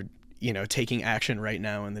are, you know, taking action right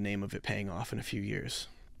now in the name of it paying off in a few years.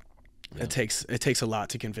 It takes a lot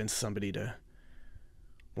to convince somebody to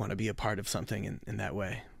want to be a part of something in that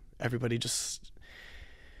way. Everybody just,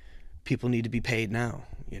 people need to be paid now,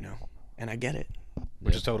 you know, and I get it.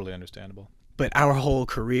 Which is totally understandable. But our whole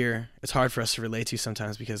career, it's hard for us to relate to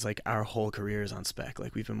sometimes, because like our whole career is on spec.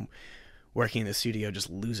 Like we've been working in the studio just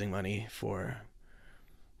losing money for,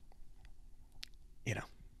 you know,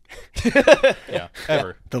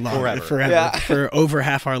 ever. Forever. For over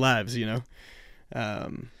half our lives, you know.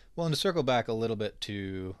 Well, and to circle back a little bit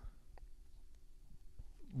to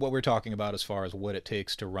what we're talking about as far as what it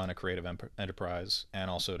takes to run a creative enterprise, and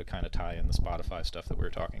also to kind of tie in the Spotify stuff that we were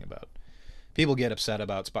talking about. People get upset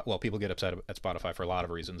about people get upset at Spotify for a lot of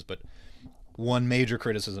reasons, but one major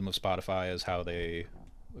criticism of Spotify is how they,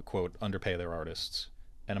 quote, underpay their artists.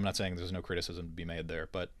 And I'm not saying there's no criticism to be made there,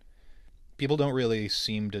 but people don't really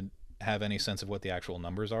seem to have any sense of what the actual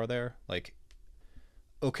numbers are there. Like,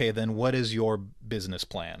 okay, then what is your business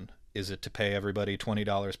plan? Is it to pay everybody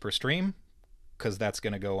 $20 per stream? Because that's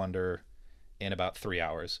going to go under in about 3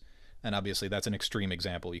 hours. And obviously that's an extreme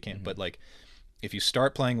example. You can't, but like, if you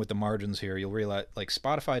start playing with the margins here, you'll realize like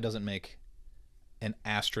Spotify doesn't make an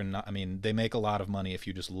astronaut. I mean, they make a lot of money if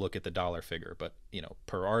you just look at the dollar figure, but you know,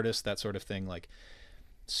 per artist, that sort of thing, like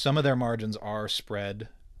some of their margins are spread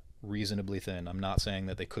reasonably thin. I'm not saying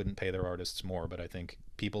that they couldn't pay their artists more, but I think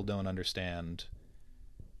people don't understand,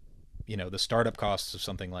 you know, the startup costs of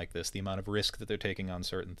something like this, the amount of risk that they're taking on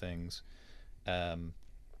certain things.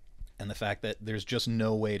 And the fact that there's just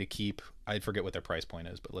no way to keep, I forget what their price point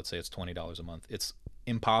is, but let's say it's $20 a month. It's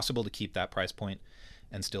impossible to keep that price point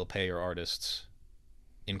and still pay your artists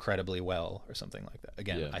incredibly well or something like that.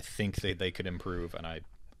 Again, I think they could improve, and I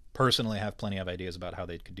personally have plenty of ideas about how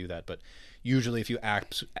they could do that. But usually if you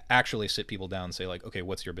actually sit people down and say like, okay,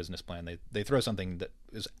 what's your business plan? They throw something that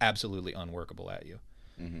is absolutely unworkable at you.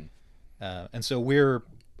 And so we're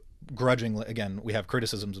grudgingly, again, we have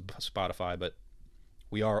criticisms of Spotify, but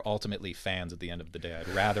we are ultimately fans at the end of the day. I'd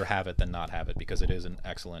rather have it than not have it, because it is an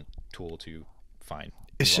excellent tool to find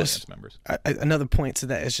it's audience just members. Another point to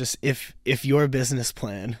that is just if your business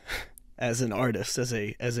plan as an artist, as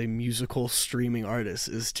a musical streaming artist,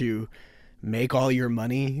 is to make all your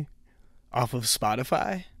money off of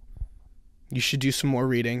Spotify, you should do some more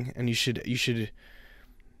reading, and you should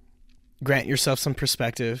grant yourself some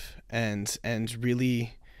perspective and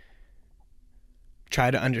really try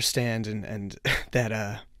to understand and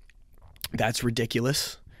that that's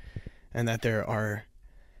ridiculous, and that there are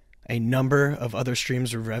a number of other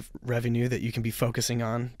streams of revenue that you can be focusing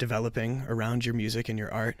on developing around your music and your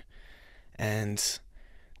art, and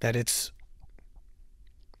that it's,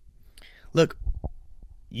 look,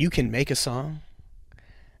 you can make a song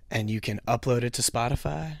and you can upload it to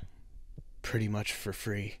Spotify pretty much for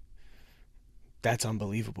free. That's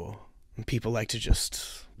unbelievable. And people like to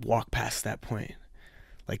just walk past that point.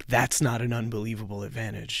 Like, that's not an unbelievable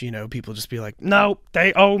advantage. You know, people just be like, no,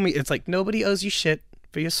 they owe me. It's like, nobody owes you shit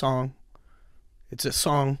for your song. It's a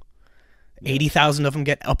song. 80,000 of them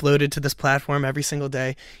get uploaded to this platform every single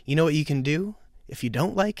day. You know what you can do if you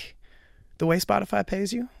don't like the way Spotify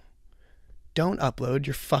pays you? Don't upload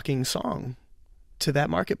your fucking song to that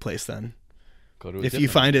marketplace then. Go to if you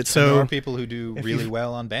find it And there so... are people who do really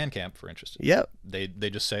well on Bandcamp, for instance. Yep. They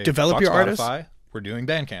just say, develop fuck your Spotify, artist. we're doing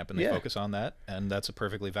Bandcamp, and they Yeah. focus on that, and that's a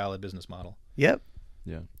perfectly valid business model. Yep.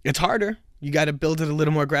 Yeah. It's harder. You got to build it a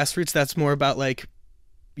little more grassroots. That's more about like,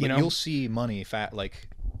 you But know, you'll see money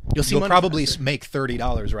you'll money probably make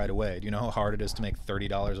 $30 right away. Do you know how hard it is to make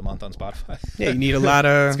 $30 a month on Spotify? yeah, you need a lot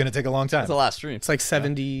of. It's going to take a long time. That's a lot of streams. It's like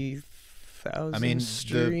 70,000. I mean,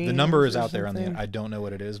 the number is out there on the. I don't know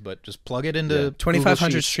what it is, but just plug it into 2,500 Google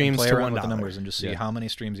Sheets streams and play to around with the $1. numbers and just see how many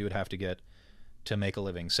streams you would have to get to make a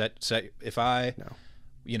living. If I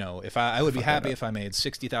would be happy if I made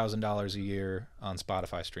 $60,000 a year on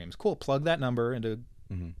Spotify streams. Cool, plug that number into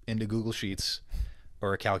Google Sheets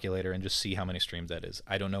or a calculator and just see how many streams that is.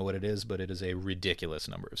 I don't know what it is, but it is a ridiculous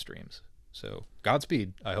number of streams. So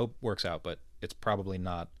Godspeed. I hope works out, but it's probably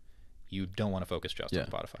not. You don't want to focus just Yeah. on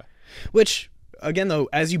Spotify. Which, again, though,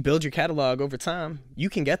 as you build your catalog over time, you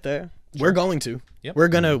can get there. We're going to. Yep. We're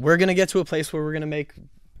gonna get to a place where we're gonna make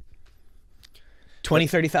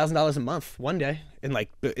 $20,000-$30,000 a month one day. In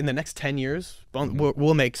the next 10 years,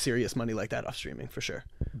 we'll make serious money like that off streaming for sure.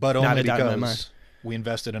 But Not only a doubt in my mind. because we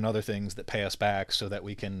invested in other things that pay us back, so that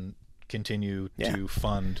we can continue Yeah. to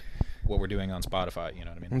fund what we're doing on Spotify. You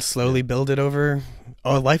know what I mean? And slowly build it over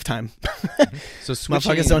a lifetime. So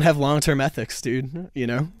switching. Motherfuckers don't have long-term ethics, dude. You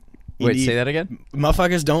know. You Wait, need- say that again.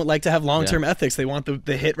 Motherfuckers don't like to have long-term ethics. They want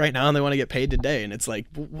the hit right now and they want to get paid today. And it's like,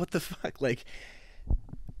 what the fuck? Like,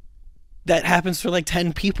 that happens for like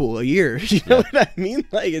 10 people a year. You know what I mean?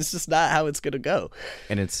 Like, it's just not how it's going to go.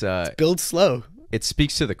 And it's Build slow. it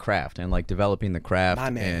speaks to the craft and like developing the craft My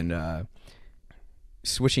man. and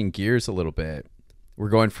switching gears a little bit. We're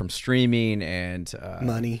going from streaming and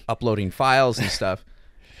Money. uploading files and stuff.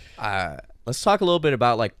 Let's talk a little bit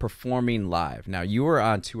about like performing live. Now, you were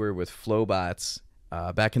on tour with Flowbots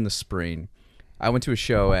back in the spring. I went to a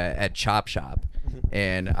show at Chop Shop,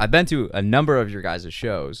 and I've been to a number of your guys'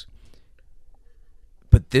 shows.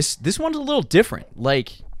 But this one's a little different.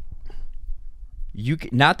 Like,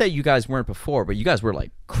 not that you guys weren't before, but you guys were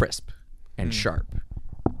like crisp and sharp.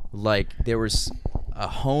 Like, there was a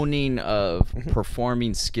honing of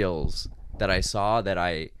performing skills that I saw that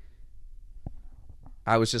I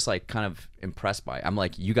was just like kind of impressed by. I'm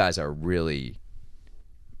like, you guys are really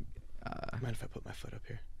Mind if I put my foot up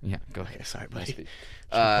here? yeah. Go Okay, ahead. sorry, buddy. Put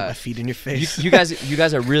Uh, my feet in your face. you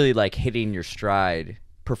guys are really like hitting your stride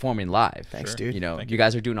performing live. Thanks, Sure. dude. You know, Thank you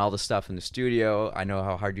guys are doing all the stuff in the studio. I know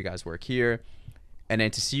how hard you guys work here, and then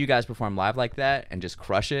to see you guys perform live like that and just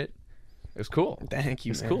crush it, it was cool. Thank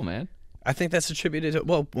you, It's man. cool, man. I think that's attributed to,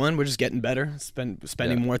 well, one, we're just getting better, spending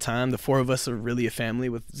Yeah. more time. The four of us are really a family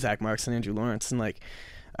with Zach Marks and Andrew Lawrence. And like,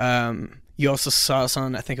 you also saw us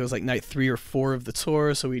on, I think it was like night 3 or 4 of the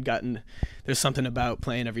tour. So there's something about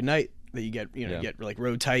playing every night that you get, you get like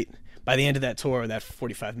road tight. By the end of that tour, that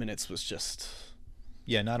 45 minutes was just,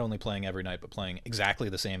 Yeah, not only playing every night, but playing exactly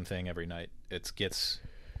the same thing every night. It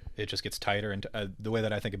just gets tighter, and the way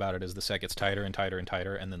that I think about it is the set gets tighter and tighter and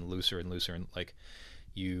tighter, and then looser and looser, and like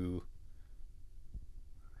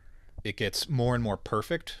it gets more and more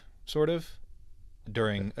perfect, sort of,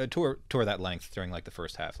 during a tour that length, during like the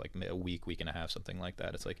first half, like a week and a half, something like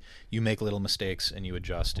that. It's like you make little mistakes and you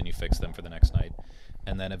adjust and you fix them for the next night,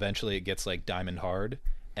 and then eventually it gets like diamond hard,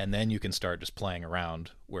 and then you can start just playing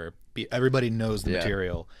around where everybody knows the Yeah.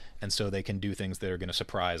 material, and so they can do things that are going to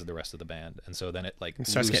surprise the rest of the band, and so then it like It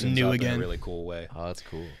starts getting loosens new up again. in a really cool way. Oh, that's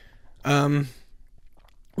cool.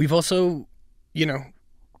 we've also,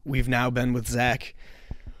 we've now been with Zach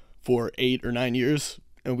for 8 or 9 years,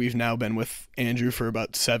 and we've now been with Andrew for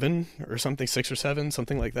about 7 or something, 6 or 7,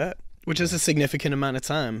 something like that, which is a significant amount of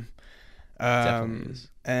time. Definitely is.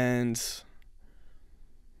 And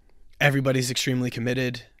everybody's extremely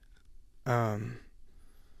committed. And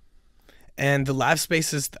the live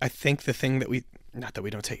space is, I think, the thing that we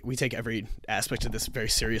take every aspect of this very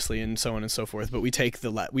seriously and so on and so forth, but we've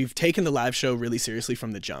taken the live show really seriously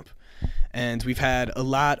from the jump. And we've had a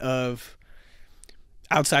lot of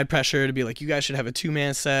outside pressure to be like, you guys should have a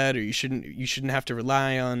 2-man set, or you shouldn't have to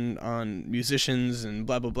rely on musicians and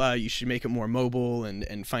blah blah blah. You should make it more mobile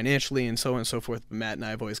and financially and so on and so forth. But Matt and I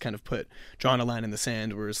have always kind of drawn a line in the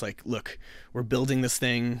sand where it's like, look, we're building this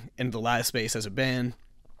thing in the live space as a band,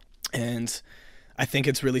 and I think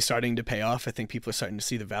it's really starting to pay off. I think people are starting to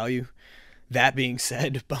see the value. That being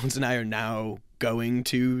said, Bones and I are now going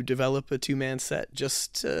to develop a 2-man set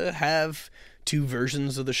just to have 2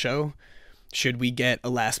 versions of the show. Should we get a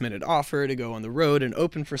last-minute offer to go on the road and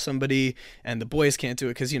open for somebody, and the boys can't do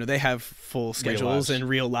it because, they have full schedules and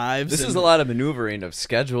real lives. This and, is a lot of maneuvering of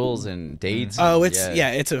schedules and dates. Oh, and,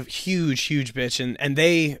 it's a huge bitch, and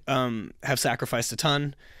they have sacrificed a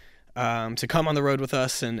ton to come on the road with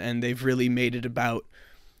us, and they've really made it about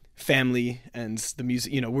family and the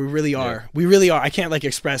music. We really are. I can't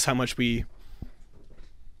express how much we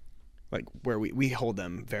where we hold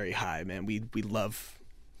them very high, man. We love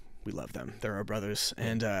them. They're our brothers,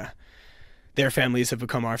 and their families have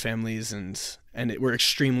become our families, and we're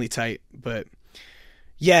extremely tight. But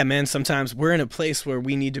yeah, man, sometimes we're in a place where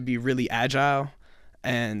we need to be really agile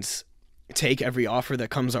and take every offer that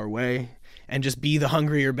comes our way and just be the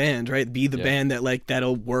hungrier band, right? Be the band that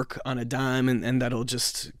that'll work on a dime and that'll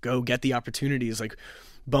just go get the opportunities. Like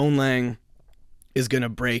Bone Lang is going to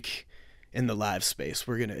break in the live space.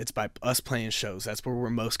 It's by us playing shows. That's where we're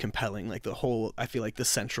most compelling. Like the whole, I feel like the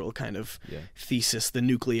central kind of thesis, the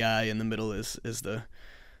nuclei in the middle is the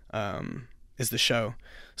show.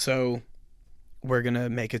 So we're gonna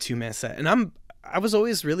make a 2-man set. And I was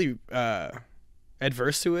always really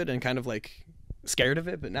adverse to it and kind of like scared of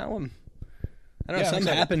it, but now I don't know,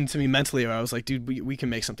 something happened to me mentally where I was like, dude, we can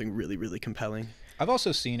make something really, really compelling. I've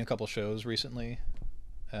also seen a couple shows recently.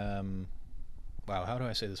 Wow, how do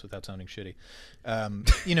I say this without sounding shitty?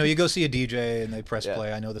 You know, you go see a DJ and they press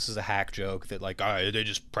play. I know this is a hack joke that like, they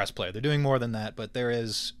just press play. They're doing more than that, but there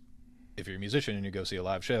is, if you're a musician and you go see a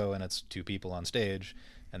live show and it's 2 people on stage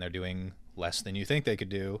and they're doing less than you think they could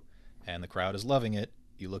do and the crowd is loving it,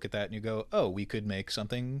 you look at that and you go, oh, we could make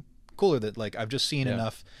something cooler. That like I've just seen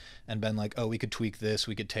enough and been like, oh, we could tweak this,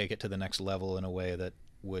 we could take it to the next level in a way that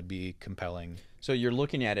would be compelling. So you're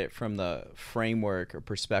looking at it from the framework or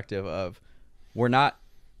perspective of, we're not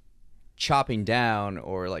chopping down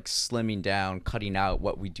or like slimming down, cutting out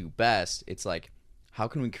what we do best. It's like, how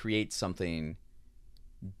can we create something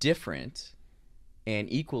different and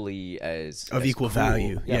equally as equal cool?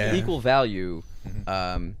 value? Yeah, equal value.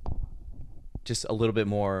 Just a little bit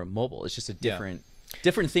more mobile. It's just a different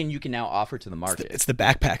thing you can now offer to the market. It's the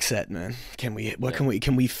backpack set, man. Can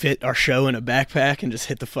we fit our show in a backpack and just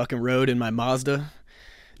hit the fucking road in my Mazda?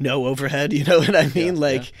 No overhead, you know what I mean?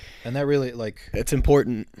 And that really, like, it's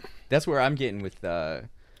important. That's where I'm getting with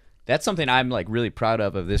that's something I'm like really proud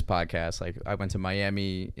of this podcast. Like, I went to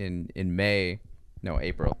Miami in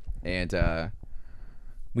April, and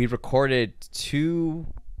we recorded 2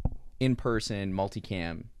 in-person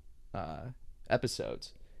multicam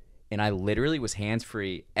episodes, and I literally was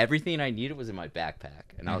hands-free. Everything I needed was in my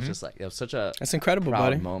backpack, and I was just like, it was such a that's incredible,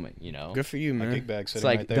 proud buddy. moment, you know. Good for you, man. a gig bag It's sitting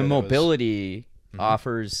like right there. the mobility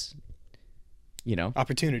offers, you know,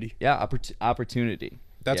 Opportunity. opportunity.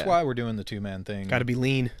 That's why we're doing the 2-man thing. Got to be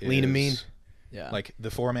lean and mean. Yeah, Like the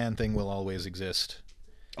 4-man thing will always exist.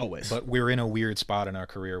 Always. But we're in a weird spot in our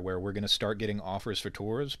career where we're going to start getting offers for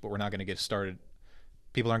tours, but we're not going to get started.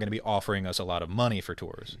 People aren't going to be offering us a lot of money for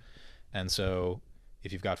tours. And so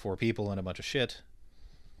if you've got 4 people and a bunch of shit,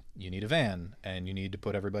 you need a van and you need to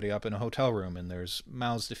put everybody up in a hotel room and there's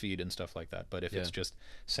mouths to feed and stuff like that. But if it's just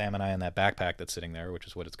Sam and I in that backpack that's sitting there, which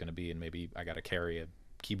is what it's going to be, and maybe I got to carry a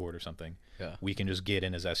keyboard or something, we can just get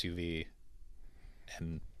in his SUV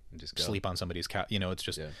and just go. sleep on somebody's couch. You know, it's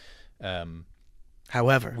just...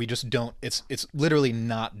 However, we just don't. It's literally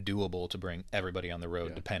not doable to bring everybody on the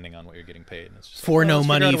road, depending on what you're getting paid. And it's just for like, no let's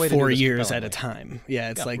figure out money, a way to do 4 this years at compellingly. a time. Yeah,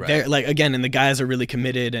 it's like right. they're like, again, and the guys are really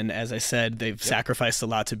committed, and as I said, they've sacrificed a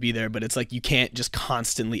lot to be there. But it's like you can't just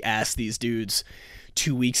constantly ask these dudes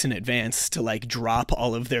 2 weeks in advance to like drop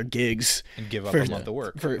all of their gigs And give up for a month of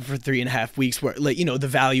work. for 3.5 weeks. Where like, you know, the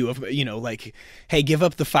value of, you know, like, hey, give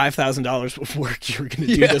up the $5,000 of work you were going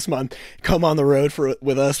to do this month. Come on the road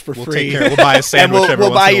with us for We'll free. take care. We'll buy a sandwich. And every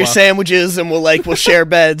we'll once buy in a your while. sandwiches, and we'll share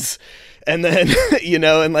beds, and then you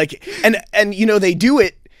know, and like, and you know, they do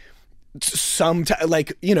it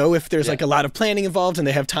like, you know, if there's like a lot of planning involved and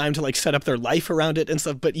they have time to like set up their life around it and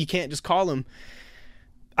stuff, but you can't just call them.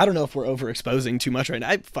 I don't know if we're overexposing too much right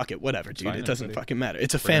now. Fuck it, whatever, dude. fine, It doesn't buddy. fucking matter.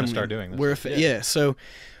 It's a We're gonna family. start doing this. We're yeah. So,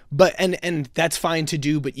 but and that's fine to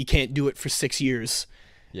do, but you can't do it for 6 years,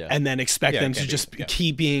 and then expect Yeah, them you to can't do just it. Yeah.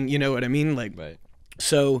 keep being. You know what I mean? Like, right.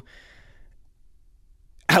 so.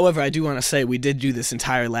 However, I do want to say we did do this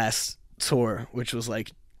entire last tour, which was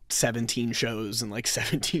like 17 shows and like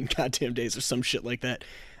 17 goddamn days or some shit like that,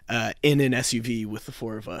 in an SUV with the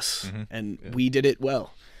 4 of us, and we did it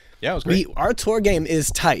well. Yeah, it was great. Our tour game is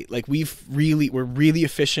tight. Like we're really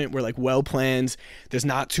efficient. We're like well planned. There's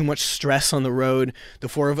not too much stress on the road. The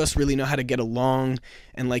 4 of us really know how to get along,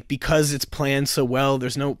 and like because it's planned so well,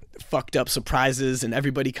 there's no fucked up surprises, and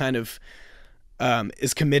everybody kind of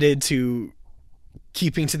is committed to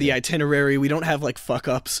keeping to the itinerary. We don't have like fuck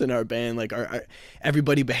ups in our band. Like our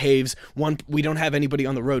everybody behaves. We don't have anybody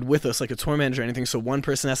on the road with us like a tour manager or anything. So one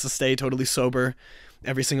person has to stay totally sober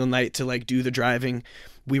every single night to like do the driving.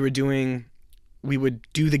 We would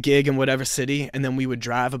do the gig in whatever city, and then we would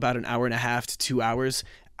drive about an hour and a half to 2 hours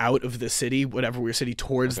out of the city, whatever we were city,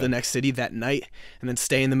 towards the next city that night, and then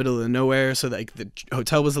stay in the middle of nowhere. So like the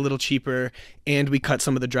hotel was a little cheaper, and we cut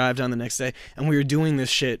some of the drive down the next day. And we were doing this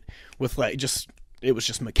shit with like it was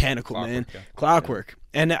just mechanical, man. Clockwork.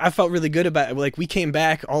 And I felt really good about it. Like we came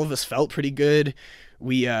back, all of us felt pretty good.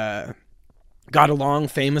 We got along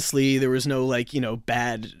famously. There was no like, you know,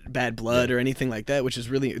 bad blood or anything like that, which is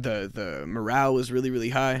really the morale was really,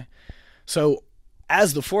 really high. So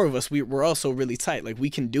as the 4 of us, we're also really tight. Like we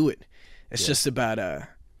can do it. It's just about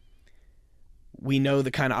we know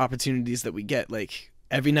the kind of opportunities that we get. Like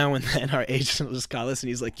every now and then our agent will just call us and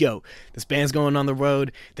he's like, yo, this band's going on the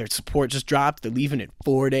road. Their support just dropped. They're leaving in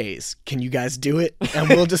 4 days. Can you guys do it? And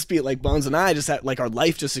we'll just be like, Bones and I just had like our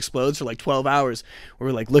life just explodes for like 12 hours.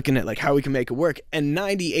 We're like looking at like how we can make it work. And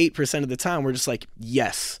 98% of the time we're just like,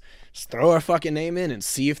 yes, just throw our fucking name in and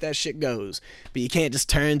see if that shit goes. But you can't just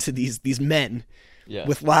turn to these men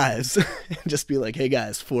with lives and just be like, hey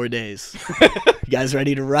guys, 4 days. You guys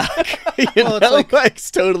ready to rock? Well, it's like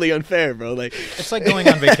it's totally unfair, bro. Like, it's like going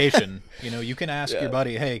on vacation. You know, you can ask your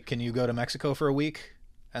buddy, hey, can you go to Mexico for a week?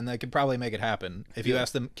 And they could probably make it happen. If you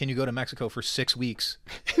ask them, can you go to Mexico for 6 weeks?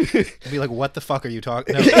 They'd be like, what the fuck are you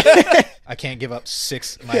talking? No, I can't give up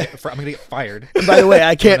I'm going to get fired. And by the way,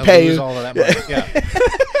 I can't pay you all of that money. Yeah.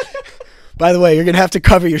 By the way, you're going to have to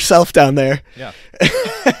cover yourself down there. Yeah.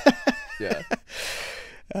 Yeah.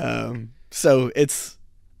 So it's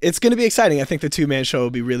going to be exciting. I think the 2-man show will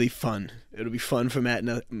be really fun. It'll be fun for Matt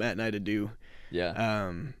and I to do.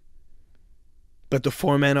 Yeah. But the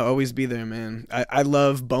 4-man will always be there, man. I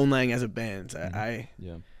love Bone Lang as a band.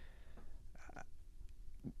 Yeah.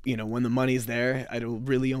 You know, when the money's there, it'll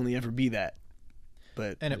really only ever be that.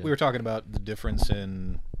 But we were talking about the difference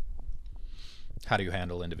in how do you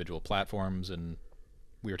handle individual platforms, and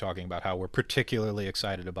we were talking about how we're particularly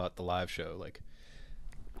excited about the live show. Like,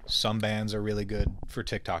 some bands are really good for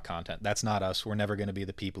TikTok content. That's not us. We're never going to be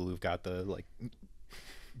the people who've got the like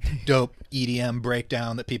dope EDM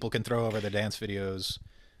breakdown that people can throw over the dance videos.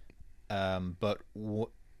 But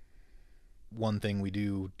one thing we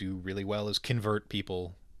do really well is convert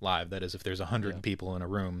people live. That is, if there's 100 people in a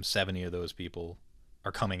room, 70 of those people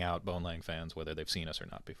are coming out Bone Lang fans, whether they've seen us or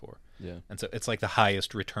not before. Yeah. And so it's like the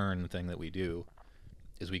highest return thing that we do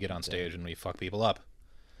is we get on stage and we fuck people up.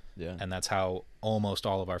 Yeah. And that's how almost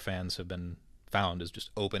all of our fans have been found, is just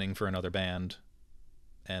opening for another band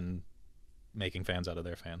and making fans out of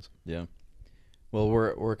their fans. Yeah. Well,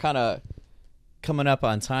 we're kind of coming up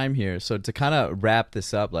on time here. So to kind of wrap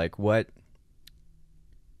this up, like what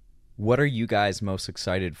are you guys most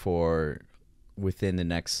excited for within the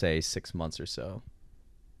next, say, 6 months or so?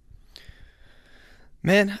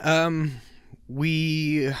 Man,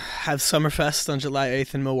 we have Summerfest on July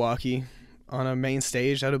 8th in Milwaukee on a main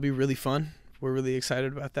stage. That'll be really fun. We're really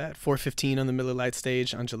excited about that. 4:15 on the Miller Lite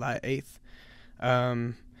stage on July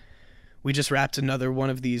 8th. We just wrapped another one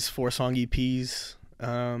of these 4-song EPs.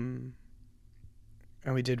 And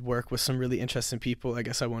we did work with some really interesting people. I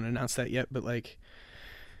guess I won't announce that yet, but like,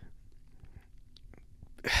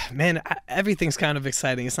 man, everything's kind of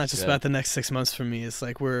exciting. It's not just about the next 6 months for me. It's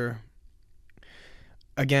like we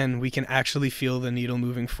can actually feel the needle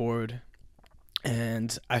moving forward.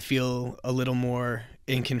 And I feel a little more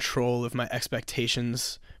in control of my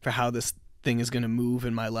expectations for how this thing is going to move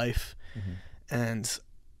in my life. Mm-hmm. And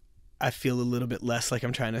I feel a little bit less like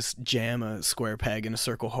I'm trying to jam a square peg in a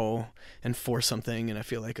circle hole and force something. And I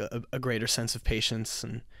feel like a greater sense of patience.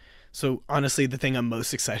 And so honestly, the thing I'm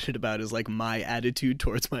most excited about is like my attitude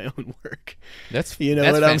towards my own work. That's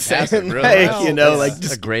what I'm saying. Really. Like, wow, like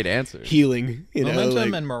just a great answer. Healing.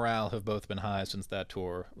 Momentum and morale have both been high since that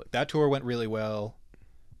tour. Like, that tour went really well.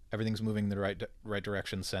 Everything's moving in the right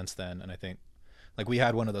direction since then. And I think, like, we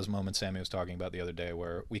had one of those moments Sammy was talking about the other day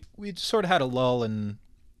where we sort of had a lull, and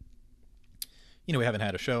we haven't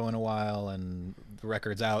had a show in a while, and the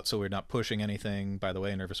record's out, so we're not pushing anything. By the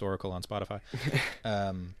way, Nervous Oracle on Spotify.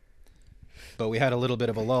 But we had a little bit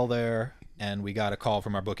of a lull there, and we got a call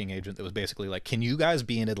from our booking agent that was basically like, can you guys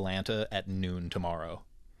be in Atlanta at noon tomorrow?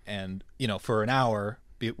 And, for an hour,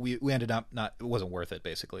 we ended up it wasn't worth it,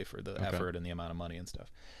 basically, for the effort and the amount of money and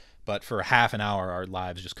stuff. But for half an hour, our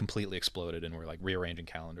lives just completely exploded, and we're like rearranging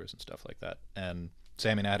calendars and stuff like that. And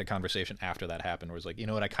Sammy and I had a conversation after that happened where it was like, you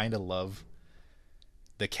know what, I kind of love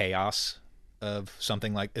the chaos of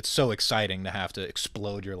something like, it's so exciting to have to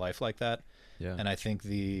explode your life like that. Yeah. And I think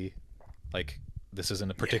this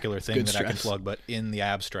isn't a particular thing that I can plug, but in the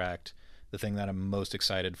abstract, the thing that I'm most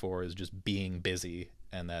excited for is just being busy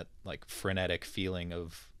and that like frenetic feeling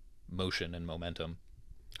of motion and momentum.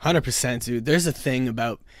 100%, dude. There's a thing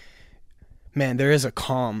about, man, there is a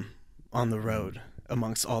calm on the road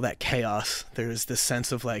amongst all that chaos. There's this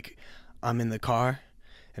sense of like, I'm in the car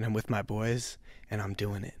and I'm with my boys and I'm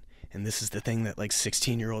doing it. And this is the thing that like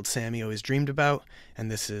 16-year-old Sammy always dreamed about.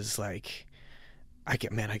 And this is like, I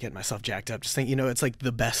get myself jacked up. Just think, it's like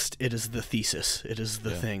the best. It is the thesis. It is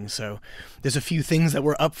the thing. So there's a few things that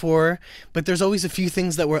we're up for, but there's always a few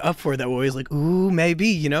things that we're up for that we're always like, ooh,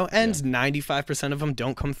 maybe, and 95% of them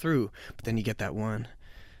don't come through. But then you get that one.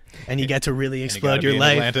 and you get to really And you explode gotta your be in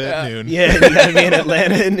life. Atlanta at noon. Yeah, you gotta be in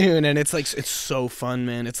Atlanta at noon, and it's like it's so fun,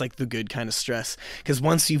 man. It's like the good kind of stress, because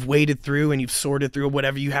once you've waded through and you've sorted through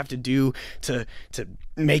whatever you have to do to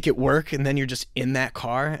make it work, and then you're just in that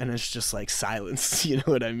car, and it's just like silence. You know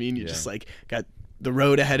what I mean? You just like got the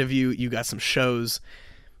road ahead of you. You got some shows,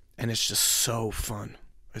 and it's just so fun.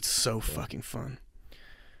 It's so fucking fun.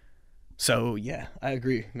 So yeah, I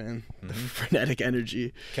agree, man. The frenetic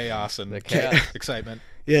energy. Chaos and The chaos. excitement.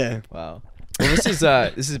 Yeah. Wow. Well, this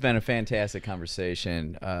has been a fantastic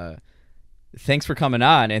conversation. Thanks for coming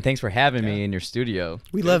on, and thanks for having me in your studio.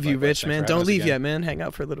 We love you, likewise. Rich, Thanks man. for Don't having us leave again. yet, man. Hang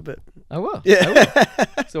out for a little bit. I will. Yeah.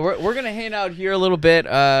 So we're gonna hang out here a little bit.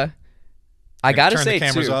 I gotta Turn say the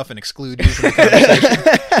cameras too, off and exclude you from the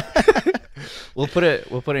conversation. we'll put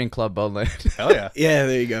it in Club Bone Lane. Hell yeah. Yeah,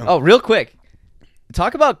 there you go. Oh, real quick,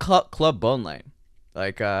 talk about Club Bone Lane.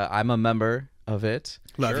 Like I'm a member of it,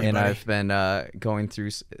 Love you, and buddy. I've been going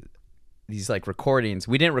through these like recordings.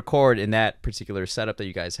 We didn't record in that particular setup that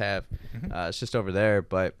you guys have. It's just over there,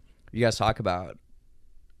 but you guys talk about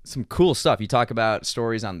some cool stuff. You talk about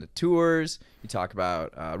stories on the tours. You talk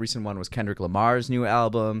about recent one was Kendrick Lamar's new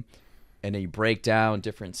album, and then you break down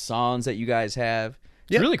different songs that you guys have.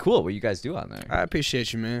 It's Yep. really cool what you guys do on there. I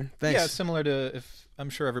appreciate you, man. Thanks. Yeah, it's similar to, if I'm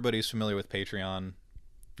sure everybody's familiar with Patreon.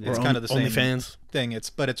 Or It's kind of the same OnlyFans. thing.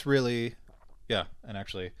 It's really, yeah, and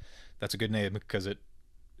actually, that's a good name because it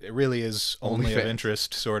really is only of OnlyFans.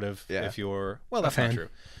 interest, sort of. Yeah. If you're, well, that's not fan. true.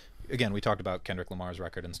 Again, we talked about Kendrick Lamar's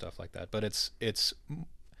record and stuff like that, but it's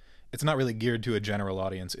not really geared to a general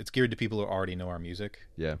audience. It's geared to people who already know our music.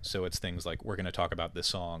 Yeah. So it's things like we're going to talk about this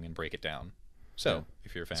song and break it down. So Yeah.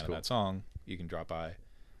 if you're a fan of cool. that song, you can drop by,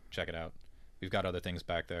 check it out. We've got other things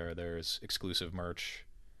back there. There's exclusive merch.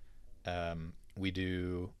 We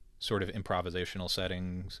do sort of improvisational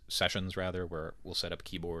sessions rather, where we'll set up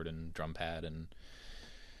keyboard and drum pad and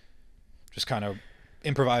just kind of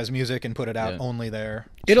improvise music and put it out Yeah. only there.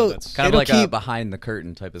 It'll- that's Kind of It'll like a keep- behind the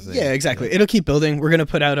curtain type of thing. Yeah, exactly. It'll keep building. We're gonna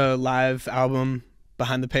put out a live album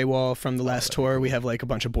behind the paywall from the last tour. We have like a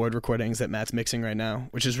bunch of board recordings that Matt's mixing right now,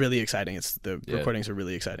 which is really exciting. The Yeah. recordings are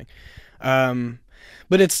really exciting.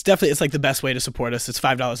 But it's like the best way to support us. It's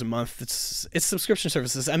 $5 a month. It's subscription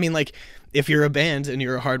services. I mean, like if you're a band and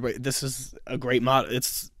you're a hardware, this is a great model.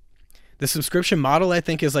 It's the subscription model. I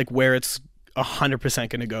think is like where it's 100%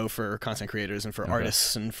 going to go for content creators and for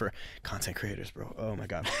artists and for content creators, bro. Oh my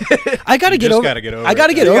god, I gotta get just over. gotta get over I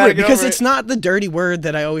gotta it. get You over gotta it get because over it's not the dirty word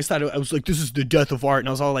that I always thought. I was like, this is the death of art, and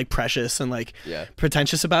I was all like precious and like Yeah.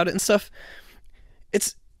 pretentious about it and stuff.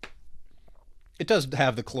 It does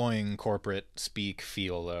have the cloying corporate speak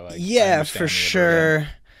feel, though. I Yeah, understand for the sure.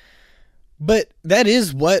 But that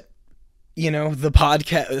is what, the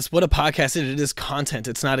podcast is. What a podcast is. It is content.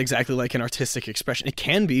 It's not exactly like an artistic expression. It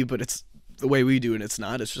can be, but it's the way we do it. It's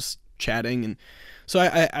not. It's just chatting. And so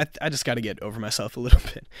I just got to get over myself a little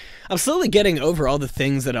bit. I'm slowly getting over all the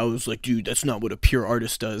things that I was like, dude, that's not what a pure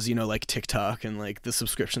artist does. Like TikTok and like the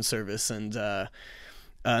subscription service and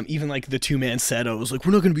even like the 2-man set. I was like,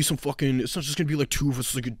 we're not gonna be some fucking. It's not just gonna be like two of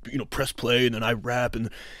us, like press play and then I rap. And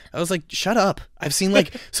I was like, shut up. I've seen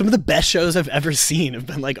like some of the best shows I've ever seen have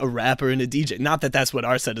been like a rapper and a DJ. Not that that's what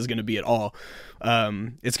our set is gonna be at all.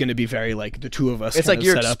 It's gonna be very like the two of us. It's kind like of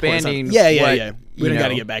you're set up expanding horizontal. what, Yeah. We don't got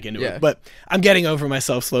to get back into it, but I'm getting over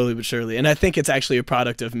myself slowly but surely, and I think it's actually a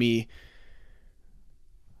product of me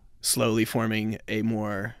slowly forming a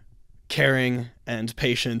more caring and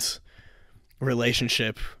patient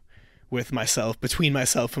relationship with myself, between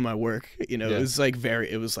myself and my work. It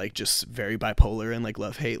was like just very bipolar and like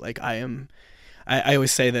love hate. Like I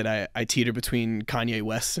always say that I teeter between Kanye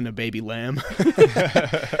West and a baby lamb.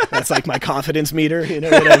 That's like my confidence meter, you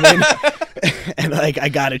know what I mean? And like I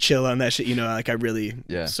gotta chill on that shit, like I really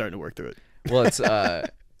starting to work through it. Well,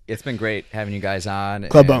 it's been great having you guys on.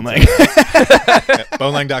 Club Bone Lane.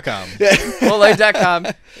 Bonelang.com. Bonelang.com.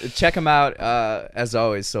 Check them out. As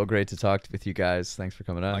always, so great to talk with you guys. Thanks for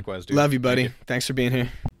coming on. Likewise, dude. Love you, buddy. Thank you. Thanks for being here.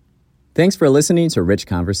 Thanks for listening to Rich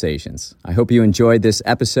Conversations. I hope you enjoyed this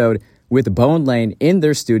episode with Bone Lane in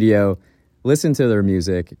their studio. Listen to their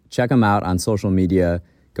music. Check them out on social media.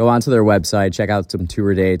 Go onto their website. Check out some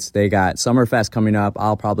tour dates. They got Summerfest coming up.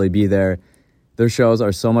 I'll probably be there. Their shows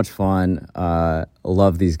are so much fun.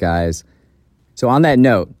 Love these guys. So on that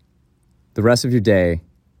note, the rest of your day,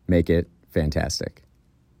 make it fantastic.